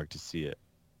to New York to see it.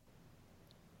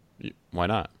 Why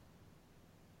not?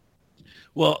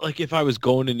 Well, like if I was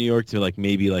going to New York to like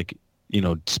maybe like,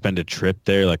 spend a trip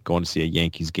there, like going to see a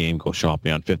Yankees game, go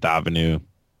shopping on Fifth Avenue,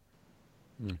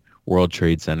 World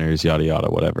Trade Centers, yada, yada,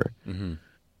 whatever.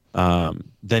 Mm-hmm.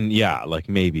 Then yeah, like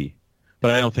maybe.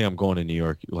 But I don't think I'm going to New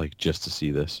York like just to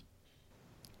see this.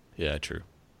 Yeah, true.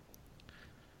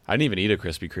 I didn't even eat a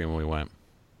Krispy Kreme when we went.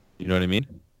 You know what I mean?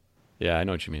 Yeah, I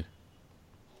know what you mean.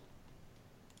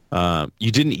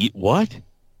 You didn't eat what?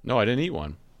 No, I didn't eat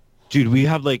one. Dude, we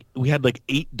had like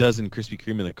 8 dozen Krispy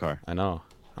Kreme in the car. I know.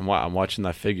 I'm watching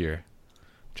that figure.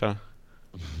 I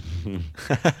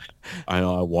know.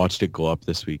 I watched it go up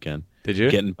this weekend. Did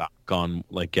you? Getting back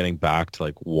to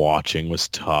like watching was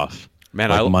tough. Man,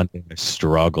 like Monday I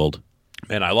struggled.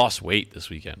 Man, I lost weight this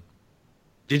weekend.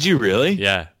 Did you really?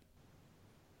 Yeah.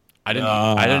 I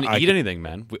didn't eat anything,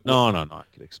 man. No. I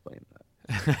could explain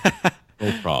that.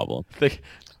 No problem.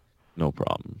 No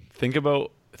problem. Think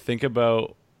about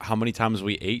how many times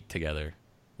we ate together.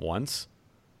 Once?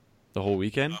 The whole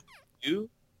weekend? You?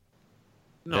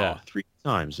 No, Yeah. 3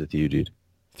 times with you, dude.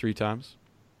 3 times?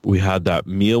 We had that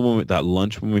that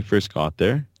lunch when we first got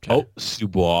there. Okay. Oh,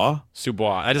 Subois.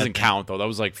 That doesn't count though. That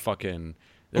was like fucking.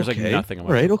 There's like nothing. On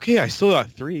my right. Okay. I still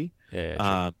got 3.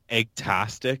 Yeah.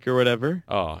 Egg-tastic or whatever.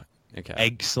 Oh. Okay.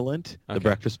 Excellent. Okay. The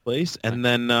breakfast place, and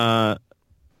then La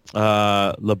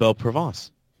Belle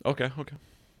Provence. Okay.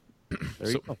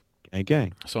 There you go.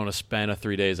 Gang. So in a span of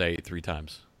 3 days, I ate 3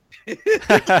 times.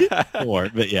 4,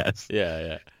 but yes.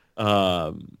 Yeah.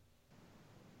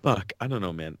 Fuck, I don't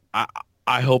know, man.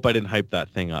 I hope I didn't hype that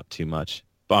thing up too much,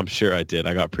 but I'm sure I did.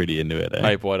 I got pretty into it.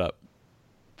 Hype what up?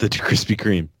 The Krispy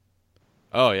Kreme.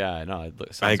 Oh yeah, I know.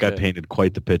 I got painted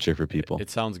quite the picture for people. It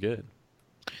sounds good.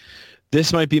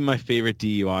 This might be my favorite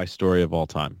DUI story of all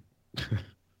time.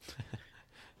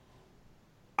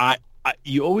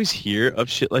 You always hear of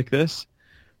shit like this,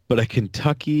 but a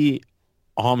Kentucky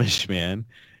Amish man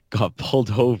got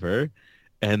pulled over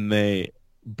and they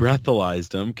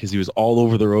breathalyzed him because he was all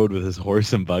over the road with his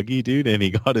horse and buggy, dude, and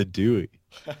he got a Dewey.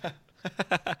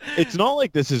 It's not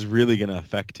like this is really going to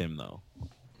affect him, though.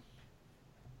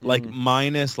 Like,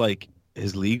 minus, like,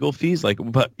 his legal fees. Like,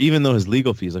 but even though his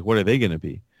legal fees, like, what are they going to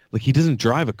be? Like, he doesn't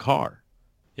drive a car.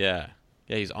 Yeah,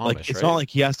 he's Amish, like, it's not like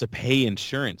he has to pay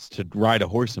insurance to ride a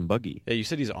horse and buggy. Yeah, you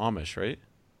said he's Amish, right?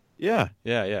 Yeah.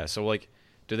 Yeah. So, like,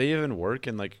 do they even work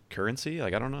in, like, currency?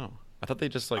 Like, I don't know. I thought they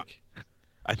just, like...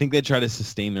 I think they try to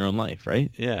sustain their own life,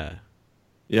 right? Yeah.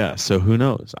 Yeah, so who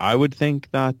knows? I would think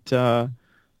that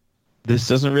this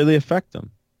doesn't really affect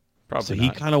them. Probably so not. he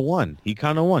kind of won.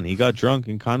 He got drunk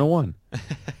and kind of won.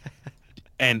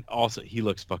 And also, he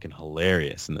looks fucking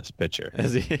hilarious in this picture.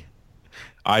 Is he?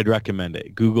 I'd recommend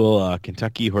it. Google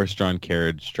Kentucky horse-drawn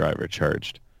carriage driver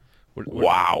charged.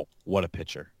 Wow, what a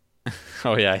picture.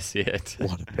 Oh, yeah, I see it.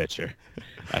 What a picture.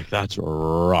 Like, that's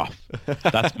rough.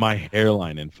 That's my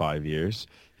hairline in 5 years.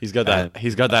 He's got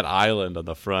that island on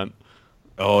the front.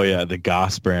 Oh, yeah, the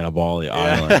Gasparanaballi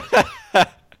Island.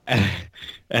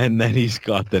 And then he's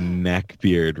got the neck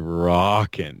beard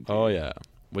rocking. Dude. Oh, yeah,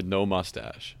 with no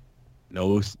mustache.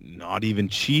 No, not even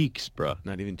cheeks, bro.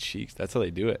 Not even cheeks. That's how they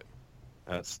do it.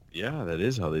 That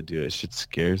is how they do it. Shit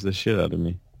scares the shit out of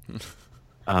me.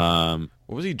 What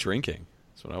was he drinking?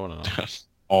 That's what I want to know.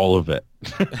 All of it.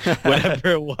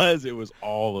 Whatever it was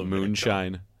all of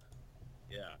Moonshine. it.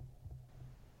 Yeah.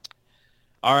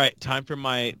 All right, time for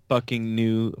my fucking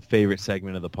new favorite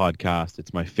segment of the podcast.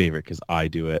 It's my favorite because I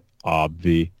do it,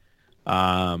 obvi.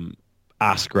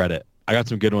 Ask Reddit. I got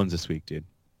some good ones this week, dude.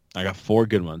 I got 4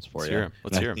 good ones for you.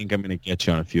 Let's hear 'em. I think I'm going to get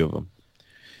you on a few of them.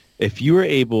 If you were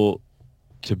able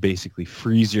to basically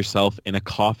freeze yourself in a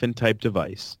coffin-type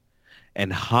device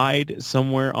and hide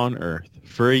somewhere on Earth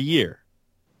for a year,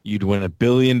 you'd win $1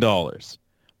 billion.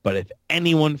 But if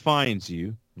anyone finds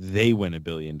you, they win $1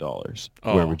 billion. Oh.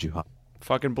 Where would you hide?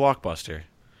 Fucking Blockbuster.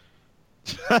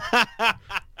 Who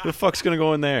the fuck's gonna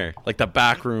go in there? Like the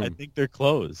back room. I think they're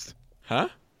closed. Huh?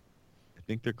 I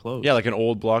think they're closed. Yeah, like an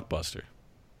old Blockbuster.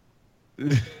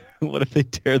 What if they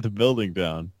tear the building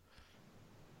down?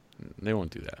 They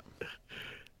won't do that.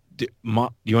 Do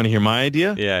you want to hear my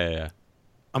idea? Yeah.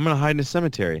 I'm gonna hide in a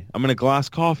cemetery. I'm in a glass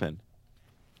coffin.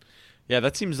 Yeah,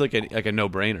 that seems like a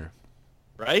no-brainer.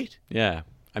 Right? Yeah.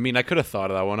 I mean, I could have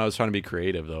thought of that one. I was trying to be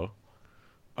creative, though.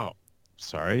 Oh,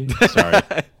 sorry.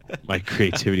 My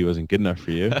creativity wasn't good enough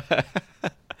for you.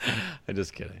 I'm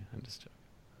just kidding. I'm just joking.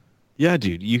 Yeah,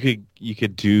 dude. You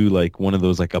could do like one of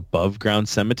those like above ground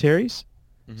cemeteries.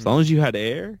 As long as you had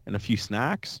air and a few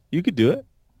snacks, you could do it.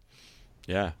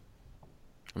 Yeah.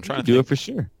 I'm You trying could to do think. it for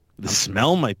sure. The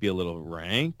smell might be a little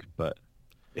rank, but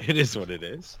it is what it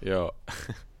is. Yo.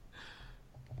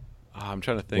 I'm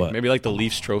trying to think. What? Maybe like the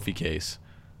Leafs trophy case.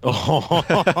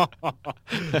 Oh,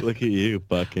 look at you,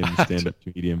 fucking stand-up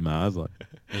comedian Maslow.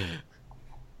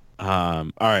 All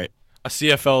right. A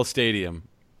CFL stadium.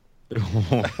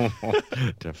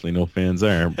 Definitely no fans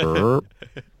there. Burp.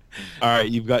 All right,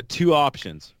 you've got two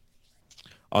options.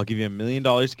 I'll give you $1 million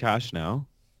cash now,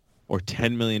 or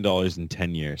 $10 million in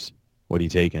 10 years. What are you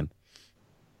taking?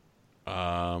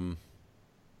 Man,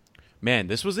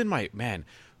 this was in my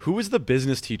Who was the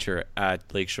business teacher at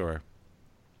Lakeshore?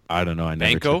 I don't know. I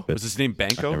never Banco? took business. Was his name I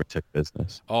Banco? never took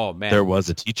business. Oh man, There was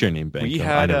a teacher named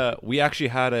Banco. we actually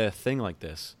had a thing like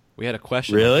this. We had a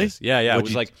question. Really? Like this. Yeah. It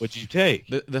was like what'd you take?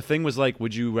 the thing was like,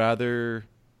 would you rather?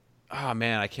 Oh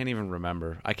man, I can't even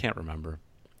remember. I can't remember.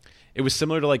 It was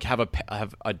similar to like have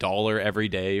a dollar every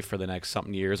day for the next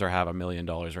something years, or have $1 million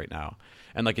right now.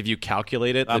 And like if you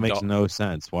calculate it, That makes no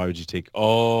sense. Why would you take?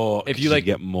 Oh, If you, 'cause like-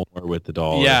 get more with the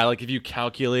dollar. yeah, like if you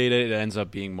calculate it, it ends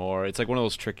up being more. It's like one of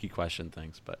those tricky question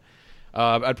things. But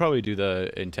I'd probably do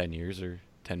the in 10 years or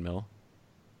 10 mil.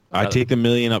 I take the $1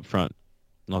 million up front,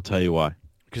 and I'll tell you why.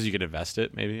 Because you could invest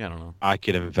it, maybe. I don't know. I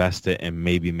could invest it and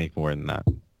maybe make more than that.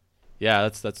 Yeah,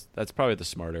 that's probably the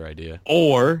smarter idea.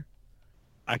 Or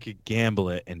I could gamble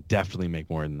it and definitely make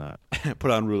more than that.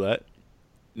 Put on roulette.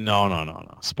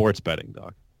 No. Sports betting,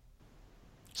 dog.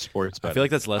 Sports betting. I feel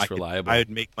like that's less reliable. I would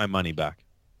make my money back.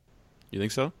 You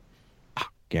think so?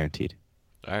 Guaranteed.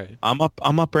 All right. I'm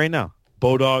up right now.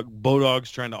 Bodog's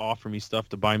trying to offer me stuff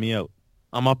to buy me out.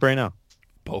 I'm up right now.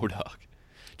 Bodog.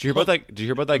 Did you hear about that? Did you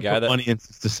hear about that guy Put that? money in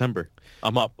since December.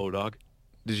 I'm up, Bodog.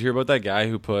 Did you hear about that guy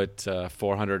who put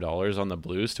 $400 on the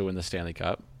Blues to win the Stanley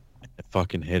Cup? I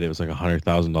fucking hit it. It was like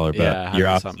 $100,000 bet. Yeah, You're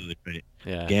 100 absolutely right.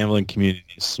 Yeah. Gambling community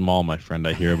is small, my friend.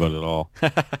 I hear about it all.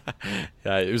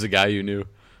 Yeah, it was a guy you knew.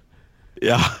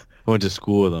 Yeah. I went to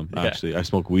school with him, Yeah. actually. I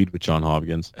smoked weed with John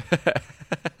Hopkins.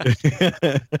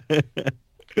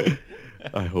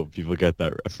 I hope people get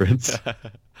that reference.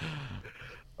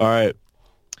 All right.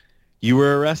 You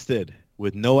were arrested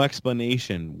with no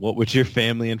explanation. What would your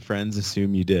family and friends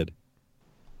assume you did?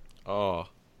 Oh.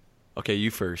 Okay,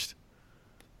 you first.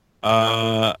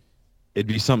 It'd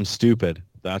be something stupid,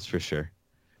 that's for sure.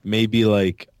 Maybe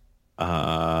like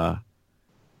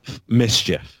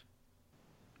mischief.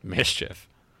 Mischief.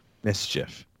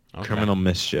 Okay. Criminal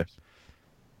mischief.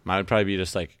 Mine would probably be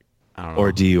just like, I don't know.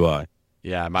 Or DUI.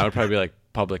 Yeah, mine would probably be like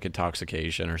public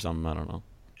intoxication or something. I don't know.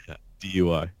 Yeah,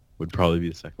 DUI would probably be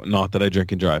the second one. Not that I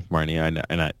drink and drive, Marnie.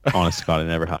 I honest to God, I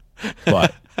never have.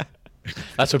 But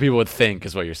That's what people would think,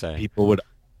 is what you're saying. people would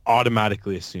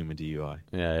automatically assume a DUI.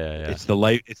 Yeah. It's the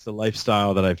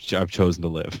lifestyle that I've chosen to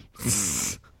live.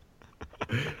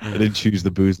 I didn't choose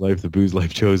the booze life. The booze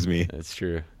life chose me. It's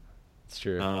true. It's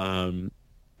true.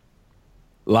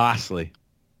 Lastly,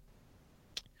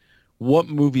 what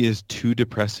movie is too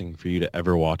depressing for you to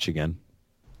ever watch again?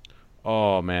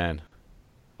 Oh man.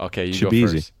 Okay, you Should go be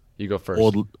first. easy. You go first.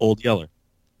 Old Yeller.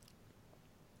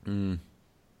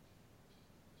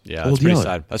 Yeah, Old that's pretty Yeller.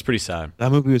 sad. That's pretty sad.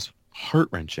 That movie was heart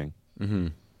wrenching. Mm-hmm.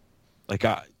 Like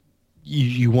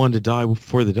you wanted to die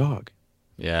before the dog.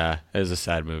 Yeah, it was a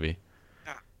sad movie.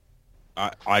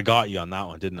 I got you on that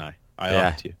one, didn't I? I Yeah.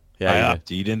 upped you. Yeah, I you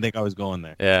upped you. You didn't think I was going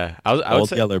there. Yeah, I would Old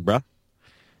say, Yeller, bruh.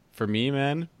 for me,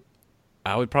 man,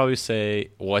 I would probably say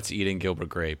What's Eating Gilbert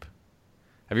Grape.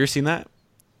 Have you ever seen that?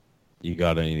 You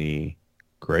got any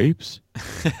grapes?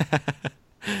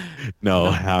 No,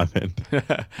 I haven't.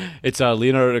 It's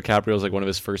Leonardo DiCaprio's like one of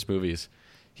his first movies.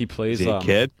 He plays Is he a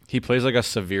kid? He plays like a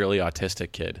severely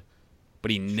autistic kid, but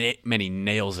he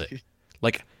nails it.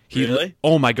 Like he, Really?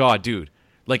 oh my god, dude!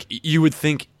 Like you would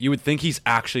think he's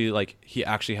actually like he's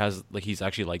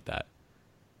actually like that.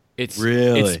 It's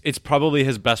Really? it's probably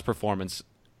his best performance.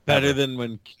 Better ever. than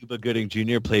when Cuba Gooding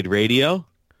Jr. played Radio?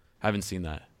 Haven't seen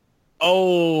that.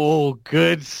 Oh,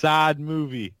 good sad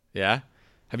movie. Yeah,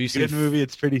 have you seen Good movie.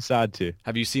 It's pretty sad too.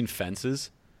 Have you seen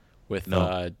Fences with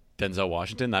No. Denzel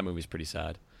Washington? That movie's pretty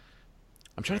sad.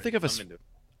 I'm trying to think of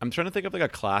I'm trying to think of like a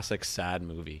classic sad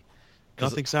movie.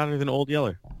 'Cause- Nothing sadder than Old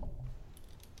Yeller.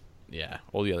 Yeah,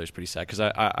 Old Yeller's pretty sad because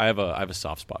I have a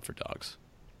soft spot for dogs.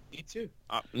 Me too.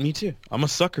 Me too. I'm a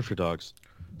sucker for dogs.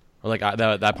 Or like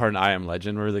that part in I Am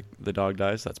Legend where the dog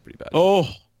dies. That's pretty bad. Oh,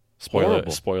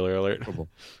 horrible. Spoiler alert. Horrible.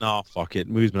 No, fuck it.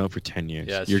 Movie's been out for 10 years.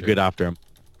 Yeah, You're true. good after him.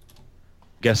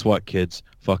 Guess what, kids?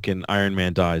 Fucking Iron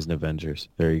Man dies in Avengers.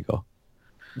 There you go.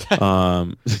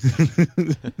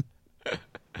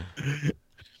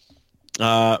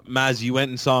 Maz, you went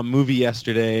and saw a movie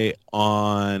yesterday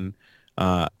on,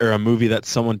 or a movie that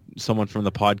someone from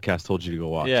the podcast told you to go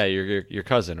watch. Yeah, your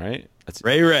cousin, right? That's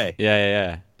Ray.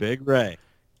 Yeah. Big Ray.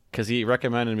 Because he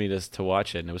recommended me to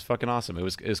watch it, and it was fucking awesome. It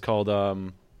was called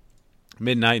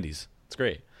Mid-90s. It's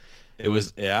great. It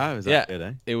was that good,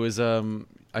 eh? It was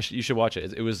you should watch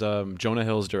it. It was Jonah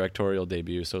Hill's directorial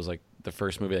debut, so it was like the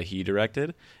first movie that he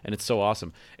directed, and it's so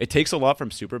awesome. It takes a lot from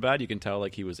Superbad. You can tell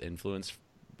like he was influenced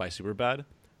by Superbad.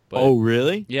 But Oh,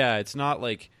 really? yeah, it's not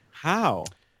like How?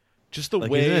 just the Like,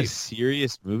 way is it a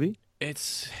serious movie?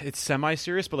 it's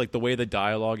semi-serious, but like the way the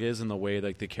dialogue is and the way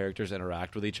like the characters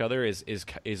interact with each other is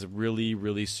really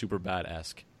really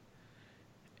Superbad-esque.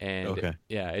 And Okay.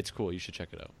 yeah, it's cool. You should check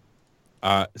it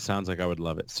out. Sounds like I would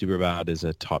love it. Superbad is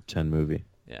a top 10 movie.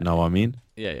 Yeah. Know what I mean?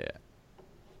 Yeah.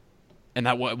 And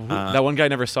that one guy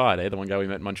never saw it, eh? The one guy we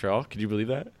met in Montreal. Could you believe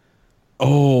that?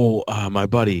 Oh, my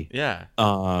buddy. Yeah.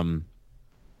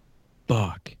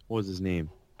 Fuck. What was his name?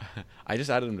 I just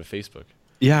added him to Facebook.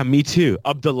 Yeah, me too.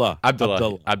 Abdullah.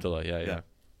 Abdullah. Yeah.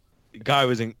 Guy he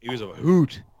was a hoot.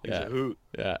 He was Yeah. a hoot.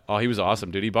 Yeah. Oh, he was awesome,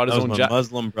 dude. He bought his That own was my jacket.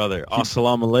 Muslim brother.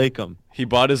 Assalamu alaikum. He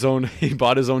bought his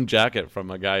own jacket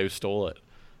from a guy who stole it.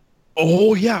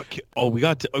 Oh yeah. Oh, we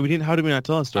didn't. How did we not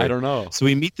tell a story? I don't know. So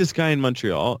we meet this guy in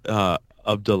Montreal,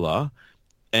 Abdullah,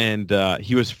 and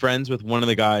he was friends with one of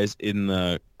the guys in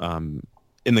the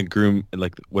groom,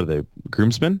 like what are they,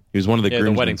 groomsmen? He was one of the The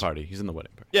groomsmen. wedding party. He's in the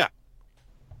wedding party. Yeah.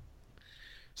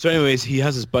 So anyways, he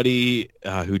has his buddy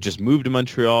who just moved to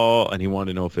Montreal, and he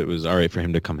wanted to know if it was all right for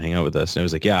him to come hang out with us. And I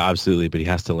was like, yeah, absolutely, but he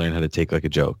has to learn how to take like a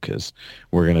joke because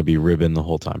we're going to be ribbing the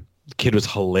whole time. The kid was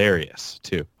hilarious,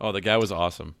 too. Oh, the guy was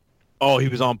awesome. Oh, he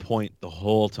was on point the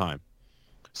whole time.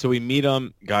 So we meet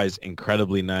him. Guy's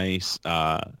incredibly nice.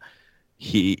 But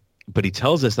he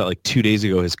tells us that like 2 days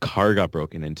ago his car got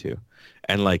broken into,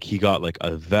 and like he got like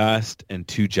a vest and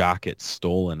 2 jackets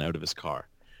stolen out of his car.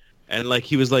 And like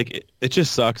he was like, it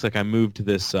just sucks. Like I moved to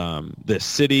this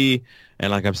city,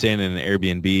 and like I'm staying in an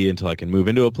Airbnb until I can move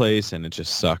into a place, and it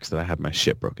just sucks that I had my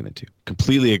shit broken into.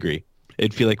 Completely agree.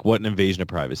 It'd feel like what an invasion of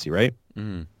privacy, right?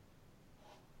 Mm-hmm.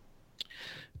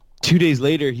 2 days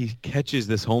later, he catches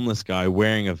this homeless guy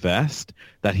wearing a vest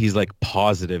that he's like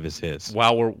positive is his.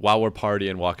 While we're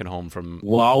partying, walking home from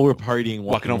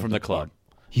Walking home from the club.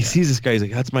 He sees this guy. He's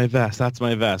like, "That's my vest. That's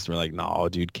my vest." We're like, "No,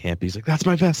 dude, can't be." He's like, "That's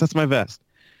my vest. That's my vest."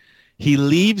 He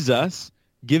leaves us,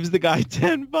 gives the guy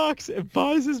 $10, and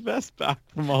buys his vest back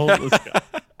from a homeless guy.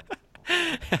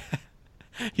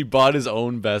 He bought his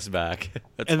own vest back.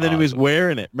 That's And then he was awesome.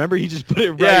 wearing it. Remember, he just put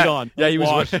it right on. Yeah, he was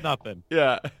washed wearing- nothing.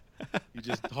 Yeah. He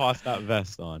just tossed that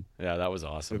vest on. Yeah, that was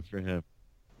awesome. Good for him.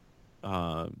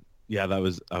 Yeah, that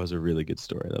was a really good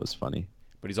story. That was funny.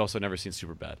 But he's also never seen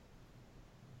Superbad.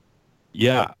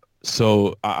 Yeah.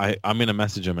 So I'm going to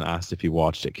message him and ask if he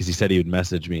watched it because he said he would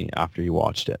message me after he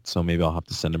watched it. So maybe I'll have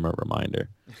to send him a reminder.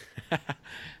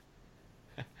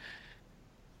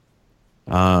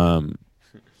 Yeah,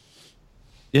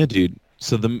 dude.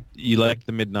 So you like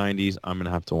the mid-90s. I'm going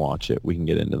to have to watch it. We can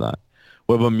get into that.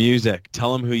 What about music?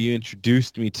 Tell him who you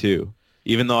introduced me to.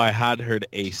 Even though I had heard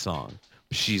a song.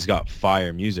 She's got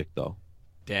fire music, though.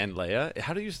 Dan Leia?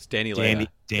 How do you use Danny Leia?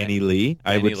 Danny Lee,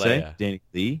 I Danny would say. Leia. Danny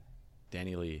Lee.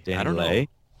 Danny Lee. Danny I don't Leigh. know.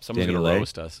 Someone's Danny going to Leigh.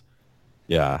 roast us.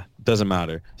 Yeah, doesn't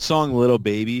matter. Song Little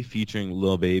Baby featuring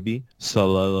Lil Baby.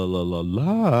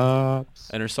 Sa-la-la-la-la.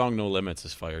 And her song No Limits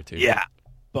is fire, too. Yeah,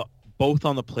 but both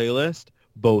on the playlist,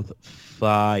 both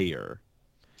fire.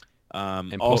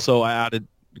 Also, I added...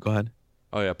 Go ahead.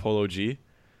 Oh, yeah, Polo G.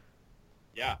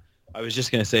 Yeah, I was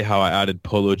just going to say how I added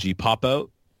Polo G Pop Out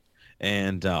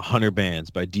and 100 Bands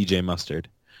by DJ Mustard.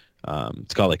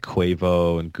 It's got like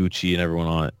Quavo and Gucci and everyone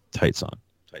on it. Tight song.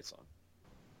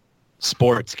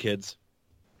 Sports, kids.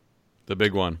 The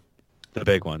big one. The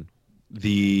big one.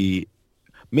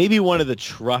 Maybe one of the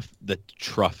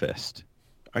toughest.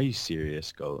 Are you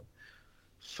serious? Go.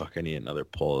 Fuck, I need another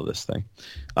pull of this thing.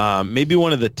 Maybe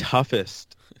one of the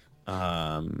toughest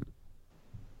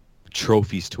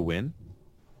trophies to win.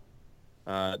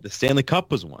 The Stanley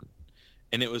Cup was won.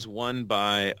 And it was won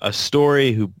by a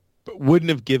story who wouldn't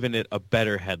have given it a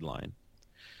better headline.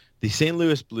 The St.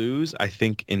 Louis Blues, I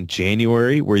think in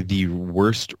January, were the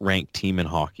worst ranked team in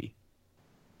hockey.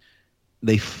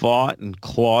 They fought and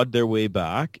clawed their way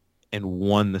back, and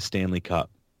won the Stanley Cup.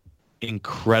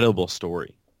 Incredible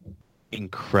story.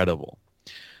 Incredible.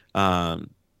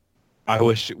 I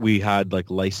wish we had like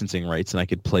licensing rights and I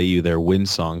could play you their win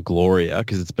song, Gloria,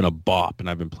 because it's been a bop and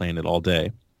I've been playing it all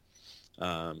day.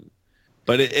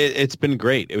 But it's been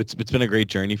great. It's been a great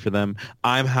journey for them.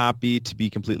 I'm happy, to be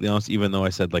completely honest, even though I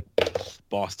said like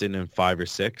Boston in 5 or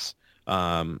 6.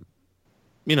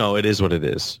 It is what it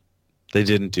is. They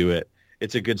didn't do it.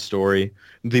 It's a good story.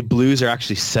 The Blues are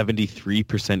actually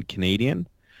 73% Canadian,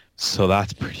 so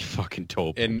that's pretty fucking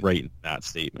dope. And right in that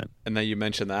statement. And then you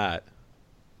mentioned that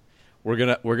we're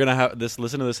gonna have this.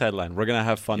 Listen to this headline. We're gonna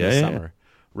have fun this summer.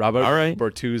 Robert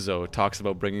Bortuzzo talks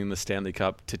about bringing the Stanley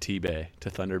Cup to T-Bay, to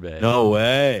Thunder Bay. No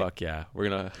way. Fuck yeah. We're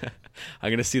gonna.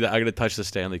 I'm gonna see that. I'm gonna touch the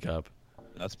Stanley Cup.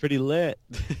 That's pretty lit.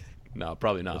 No,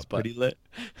 probably not. That's pretty lit.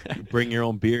 You bring your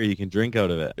own beer. You can drink out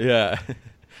of it. Yeah.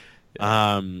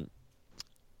 A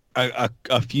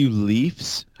few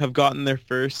Leafs have gotten their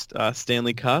first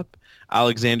Stanley Cup.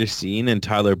 Alexander Steen and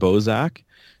Tyler Bozak.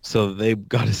 So they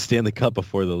got a Stanley Cup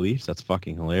before the Leafs. That's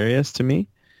fucking hilarious to me.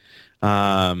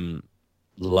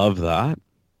 Love that.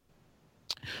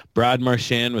 Brad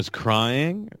Marchand was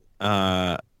crying.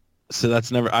 So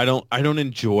that's never. I don't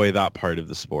enjoy that part of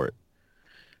the sport.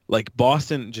 Like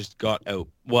Boston just got out.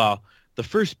 Well,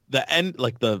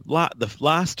 the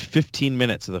last 15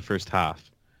 minutes of the first half,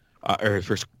 or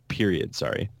first period,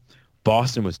 sorry,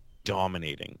 Boston was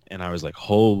dominating, and I was like,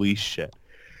 holy shit.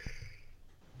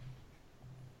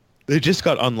 They just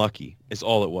got unlucky is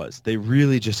all it was. They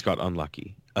really just got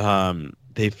unlucky.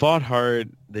 They fought hard.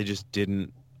 They just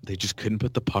couldn't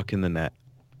put the puck in the net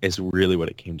is really what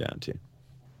it came down to.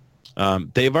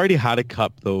 They've already had a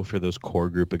cup, though, for those core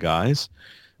group of guys,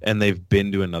 and they've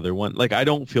been to another one. Like, I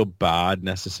don't feel bad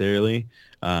necessarily.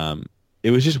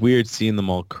 It was just weird seeing them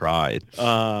all cry.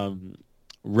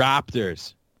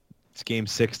 Raptors. It's game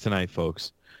 6 tonight,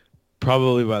 folks.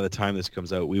 Probably by the time this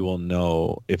comes out, we will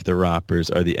know if the Raptors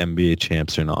are the NBA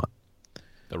champs or not.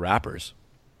 The Rappers?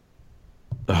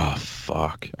 Oh,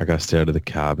 fuck. I got to stay out of the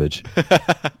cabbage.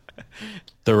 The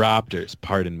Raptors.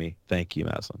 Pardon me. Thank you,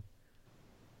 Maslin.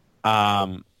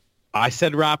 I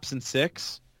said Raps in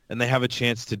 6, and they have a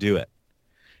chance to do it.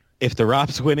 If the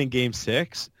Raps win in game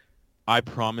 6, I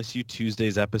promise you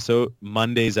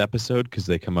Monday's episode, because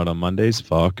they come out on Mondays,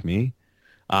 fuck me,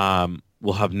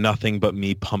 will have nothing but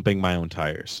me pumping my own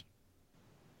tires.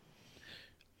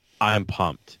 I'm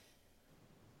pumped.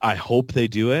 I hope they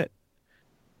do it.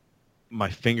 My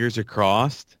fingers are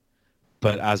crossed,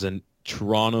 but as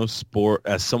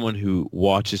someone who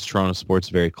watches Toronto sports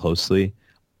very closely,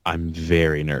 I'm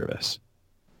very nervous.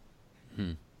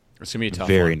 It's gonna be tough.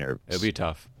 Very nervous. It'll be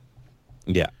tough.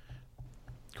 Yeah.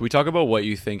 Can we talk about what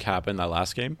you think happened that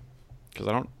last game? Because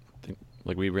I don't think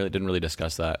we didn't really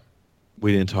discuss that.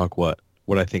 We didn't talk what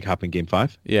I think happened game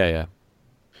 5? Yeah.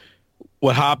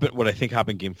 What I think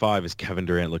happened game 5 is Kevin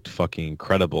Durant looked fucking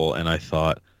incredible, and I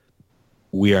thought,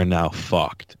 we are now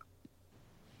fucked.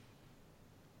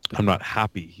 I'm not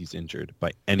happy he's injured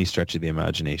by any stretch of the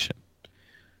imagination.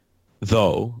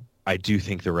 Though, I do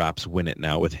think the Raps win it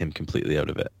now with him completely out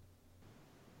of it.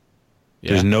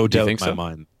 Yeah. There's no doubt in my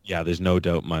mind. Yeah, there's no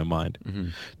doubt in my mind. Mm-hmm.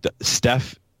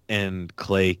 Steph and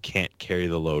Clay can't carry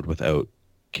the load without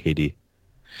KD.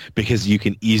 Because you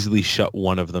can easily shut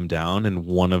one of them down, and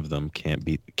one of them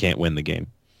can't win the game.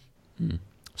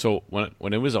 So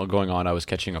when it was all going on, I was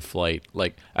catching a flight.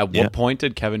 Like, at what point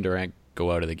did Kevin Durant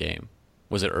go out of the game?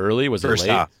 Was it early? Was it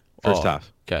late? First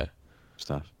half. Okay. First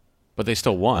half. But they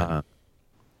still won.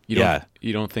 You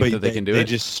don't think that they can do it? They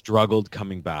just struggled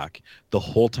coming back. The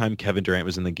whole time Kevin Durant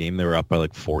was in the game, they were up by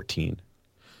like 14.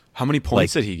 How many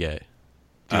points did he get?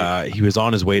 He was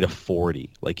on his way to 40.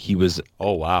 Like, he was.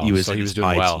 Oh wow! He was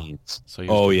doing well. Teens.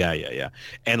 Yeah.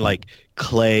 And like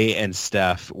Clay and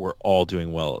Steph were all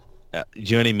doing well. Do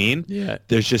you know what I mean? Yeah.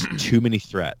 There's just too many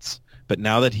threats. But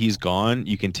now that he's gone,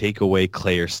 you can take away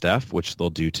Clay or Steph, which they'll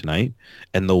do tonight,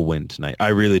 and they'll win tonight. I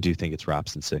really do think it's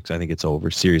Raps in 6. I think it's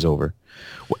over. Series over.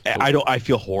 I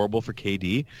feel horrible for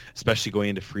KD, especially going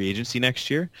into free agency next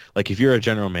year. Like, if you're a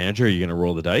general manager, you're going to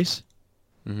roll the dice.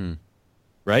 Mm-hmm.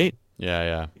 Right?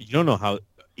 Yeah. You don't know how...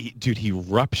 He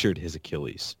ruptured his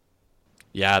Achilles.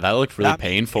 Yeah, that looked really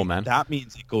painful, man. That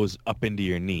means it goes up into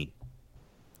your knee.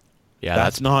 Yeah,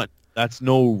 that's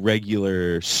no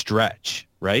regular stretch,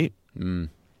 right? Man,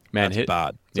 that's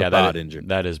bad. It's a bad injury.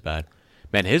 That is bad.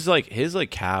 Man, his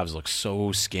calves look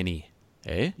so skinny.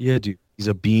 Eh? Yeah, dude. He's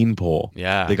a beanpole.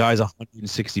 Yeah. The guy's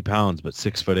 160 pounds, but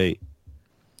 6'8".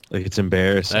 Like, it's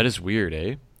embarrassing. That is weird,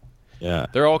 eh? Yeah.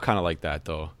 They're all kind of like that,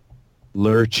 though.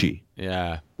 Lurchy.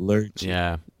 Yeah. Lurchy.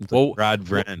 Yeah. It's like Brad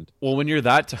Vrend. Well, when you're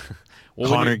that Well,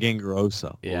 Connor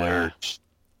Gangrosa. Yeah. Lurch.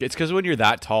 It's because when you're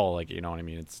that tall, like, you know what I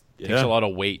mean? It takes a lot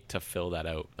of weight to fill that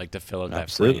out, like to fill out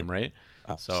that frame, right?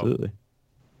 Absolutely. So,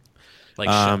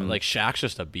 like Shaq's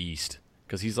just a beast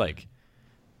because he's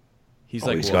he's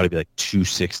like got to be like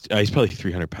 260. He's probably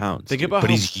 300 pounds. But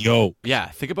he's yoked. Yeah,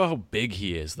 think about how big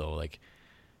he is, though. Like,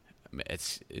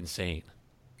 it's insane.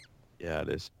 Yeah, it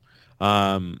is.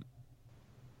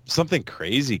 Something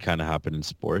crazy kind of happened in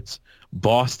sports.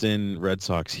 Boston Red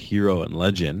Sox hero and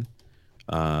legend,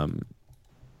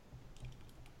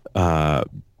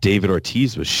 David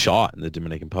Ortiz was shot in the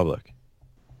Dominican Republic.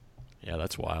 Yeah,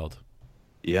 that's wild.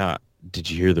 Yeah.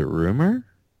 Did you hear the rumor?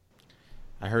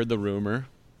 I heard the rumor.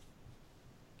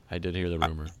 I did hear the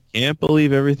rumor. I can't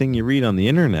believe everything you read on the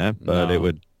internet, but it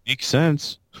would make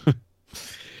sense.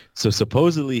 So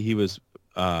supposedly he was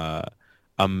a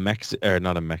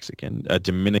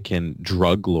Dominican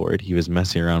drug lord. He was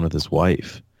messing around with his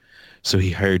wife. So he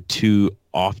hired 2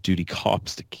 off-duty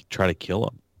cops to try to kill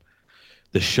him.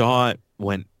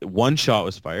 One shot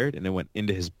was fired and it went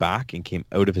into his back and came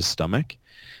out of his stomach.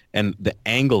 And the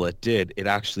angle it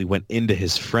actually went into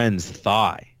his friend's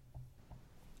thigh.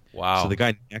 Wow. So the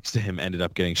guy next to him ended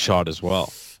up getting shot as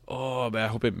well. Oh, man, I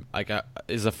hope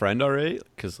is a friend all right?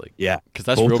 Because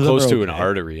that's both real close to an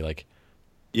artery. Like,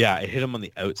 yeah, it hit him on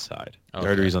the outside. The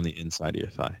artery's on the inside of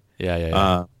your thigh.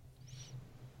 Yeah.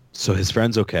 So his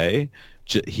friend's okay.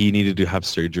 He needed to have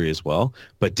surgery as well.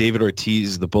 But David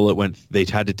Ortiz, the bullet they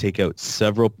had to take out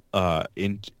several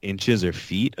inches or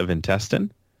feet of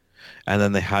intestine. And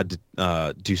then they had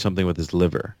to do something with his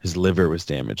liver. His liver was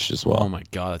damaged as well. Oh my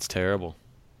God, that's terrible.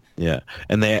 Yeah,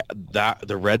 and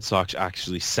the Red Sox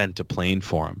actually sent a plane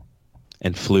for him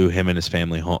and flew him and his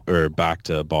family home or back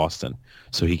to Boston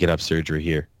so he could have surgery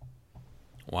here.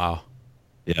 Wow.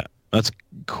 Yeah, that's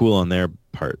cool on their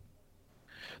part.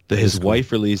 His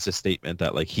wife released a statement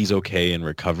that like he's okay and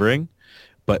recovering,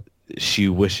 but she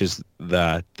wishes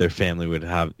that their family would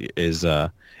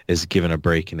is given a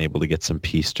break and able to get some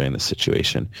peace during the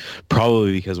situation.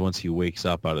 Probably because once he wakes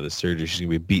up out of the surgery, she's gonna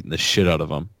be beating the shit out of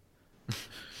him.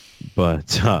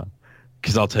 But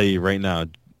because I'll tell you right now,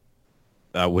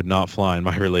 that would not fly in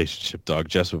my relationship, dog.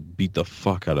 Jess would beat the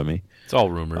fuck out of me. It's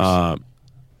all rumors.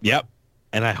 Yep,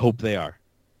 and I hope they are.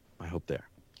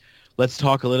 Let's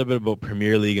talk a little bit about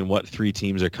Premier League and what 3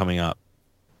 teams are coming up,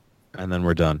 and then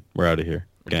we're done. We're out of here,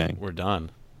 gang. We're done.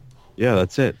 Yeah,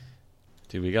 that's it.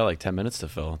 Dude, we got like 10 minutes to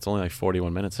fill. It's only like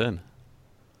 41 minutes in.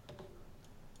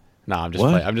 No, I'm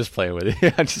just playing with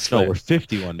you. We're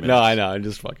 51 minutes. No, I know. I'm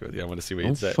just fucking with you. I want to see what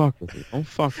you say. Don't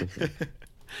fuck with me.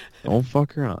 Don't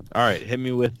fuck around. All right, hit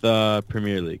me with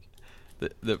Premier League.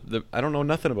 I don't know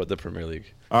nothing about the Premier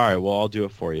League. All right, well, I'll do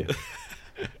it for you.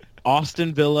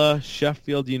 Aston Villa,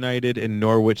 Sheffield United, and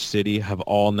Norwich City have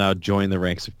all now joined the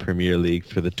ranks of Premier League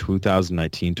for the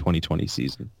 2019-2020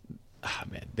 season. Ah,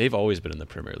 man, they've always been in the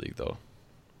Premier League, though.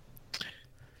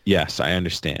 Yes, I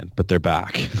understand, but they're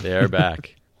back. They're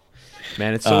back.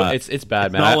 Man, it's bad, it's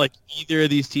man. Not like either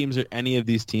of these teams or any of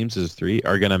these teams, as 3,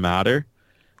 are going to matter.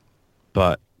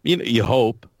 But you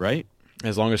hope, right?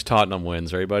 As long as Tottenham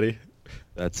wins, right, buddy?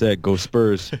 That's it. Go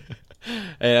Spurs.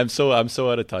 Hey, I'm so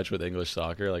out of touch with English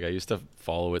soccer. Like I used to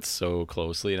follow it so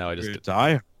closely. Now I just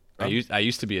die. I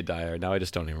used to be a diehard. Now I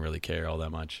just don't even really care all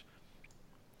that much.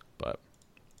 But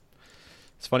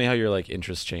it's funny how your like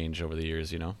interests change over the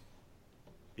years, you know?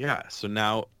 Yeah. So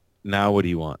now what do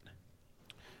you want?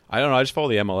 I don't know. I just follow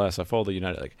the MLS. I follow the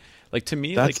United. Like to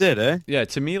me, that's like, it, eh? Yeah.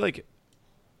 To me, like,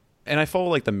 and I follow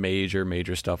like the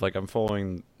major stuff. Like I'm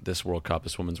following this World Cup,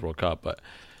 this Women's World Cup, but.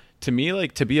 To me,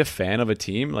 like, to be a fan of a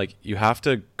team, like, you have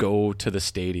to go to the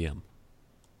stadium.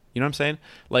 You know what I'm saying?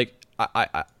 Like,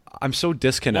 I'm so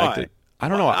disconnected. Why? I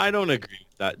don't know. I don't agree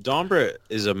with that. Dombra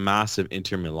is a massive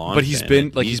Inter Milan but he's fan,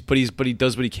 been like but he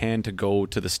does what he can to go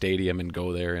to the stadium and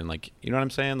go there and like, you know what I'm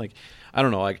saying? Like, I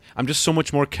don't know. Like, I'm just so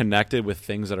much more connected with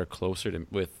things that are closer to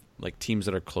with like teams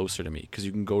that are closer to me because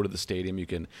you can go to the stadium, you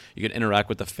can interact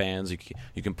with the fans,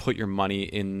 you can put your money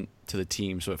into the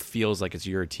team so it feels like it's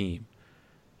your team.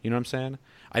 You know what I'm saying?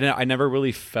 I never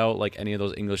really felt like any of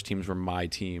those English teams were my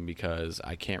team because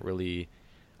I can't really,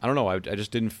 I don't know. I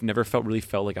just never felt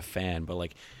like a fan. But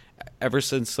like ever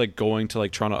since like going to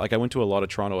like Toronto, like I went to a lot of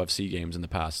Toronto FC games in the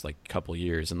past like couple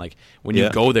years, and like when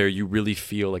you go there, you really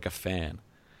feel like a fan.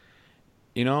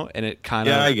 You know, and it kind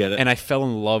of I get it. And I fell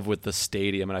in love with the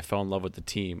stadium, and I fell in love with the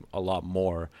team a lot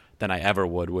more than I ever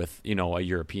would with a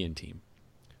European team.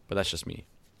 But that's just me.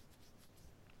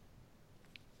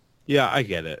 Yeah, I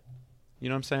get it. You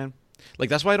know what I'm saying? Like,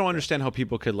 that's why I don't understand how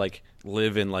people could like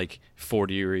live in like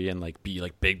Fort Erie and like be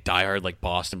like big diehard like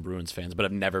Boston Bruins fans, but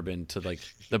have never been to like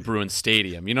the Bruins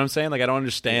stadium. You know what I'm saying? Like, I don't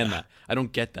understand that. I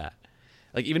don't get that.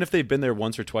 Like, even if they've been there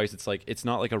once or twice, it's like it's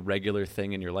not like a regular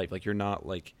thing in your life. Like, you're not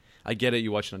like, I get it,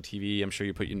 you watch it on TV. I'm sure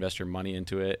you invest your money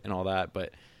into it and all that,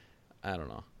 but I don't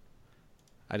know.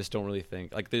 I just don't really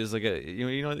think like there's like a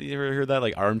you ever heard that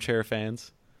like armchair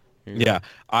fans? Yeah,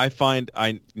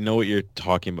 I know what you're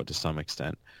talking about to some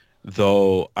extent,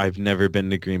 though I've never been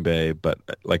to Green Bay, but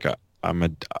like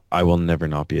I will never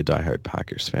not be a diehard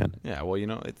Packers fan. Yeah, well,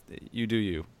 you do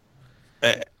you.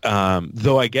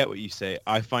 Though I get what you say,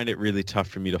 I find it really tough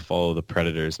for me to follow the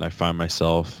Predators, and I find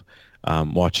myself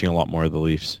watching a lot more of the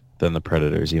Leafs than the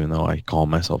Predators, even though I call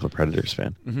myself a Predators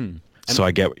fan. Mm-hmm. So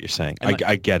I get what you're saying.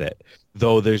 I get it.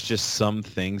 Though there's just some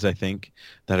things I think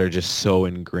that are just so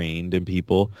ingrained in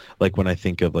people. Like when I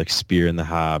think of like Spear in the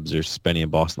Habs or Spenny in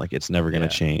Boston, like it's never going to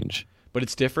change. But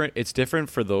it's different. It's different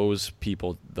for those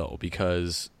people though,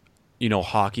 because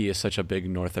hockey is such a big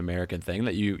North American thing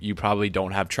that you probably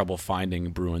don't have trouble finding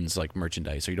Bruins like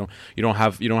merchandise, or you don't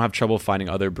have trouble finding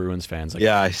other Bruins fans. Like,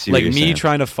 yeah, I see. Like what you're me saying.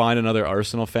 trying to find another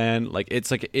Arsenal fan, like it's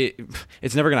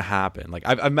never gonna happen. Like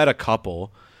I've met a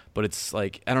couple, but it's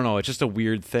like I don't know. It's just a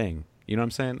weird thing. You know what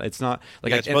I'm saying? It's not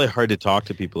like it's really hard to talk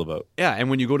to people about. Yeah, and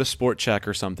when you go to Sport Check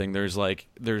or something,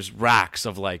 there's racks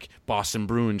of like Boston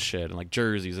Bruins shit and like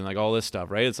jerseys and like all this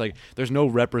stuff, right? It's like there's no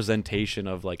representation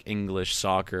of like English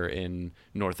soccer in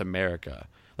North America.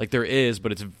 Like there is,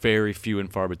 but it's very few and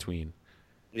far between.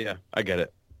 Yeah, I get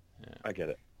it. Yeah. I get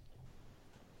it.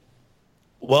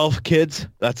 Well, kids,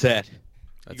 that's it.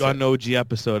 You got an OG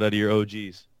episode out of your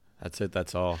OGs. That's it.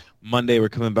 That's all. Monday, we're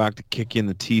coming back to kick you in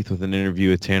the teeth with an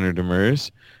interview with Tanner Demers,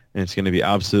 and it's going to be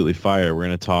absolutely fire. We're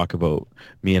going to talk about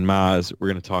me and Maz. We're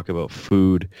going to talk about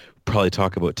food, probably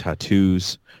talk about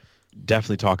tattoos,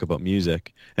 definitely talk about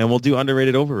music, and we'll do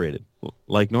underrated, overrated,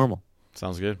 like normal.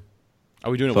 Sounds good.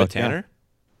 Are we doing it with Tanner?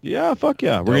 Yeah, fuck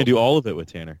yeah. Dope. We're going to do all of it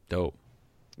with Tanner. Dope.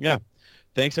 Yeah.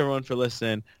 Thanks, everyone, for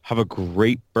listening. Have a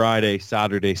great Friday,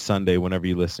 Saturday, Sunday, whenever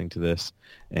you're listening to this,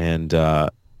 and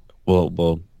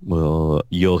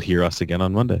you'll hear us again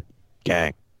on Monday.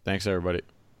 Gang. Thanks, everybody.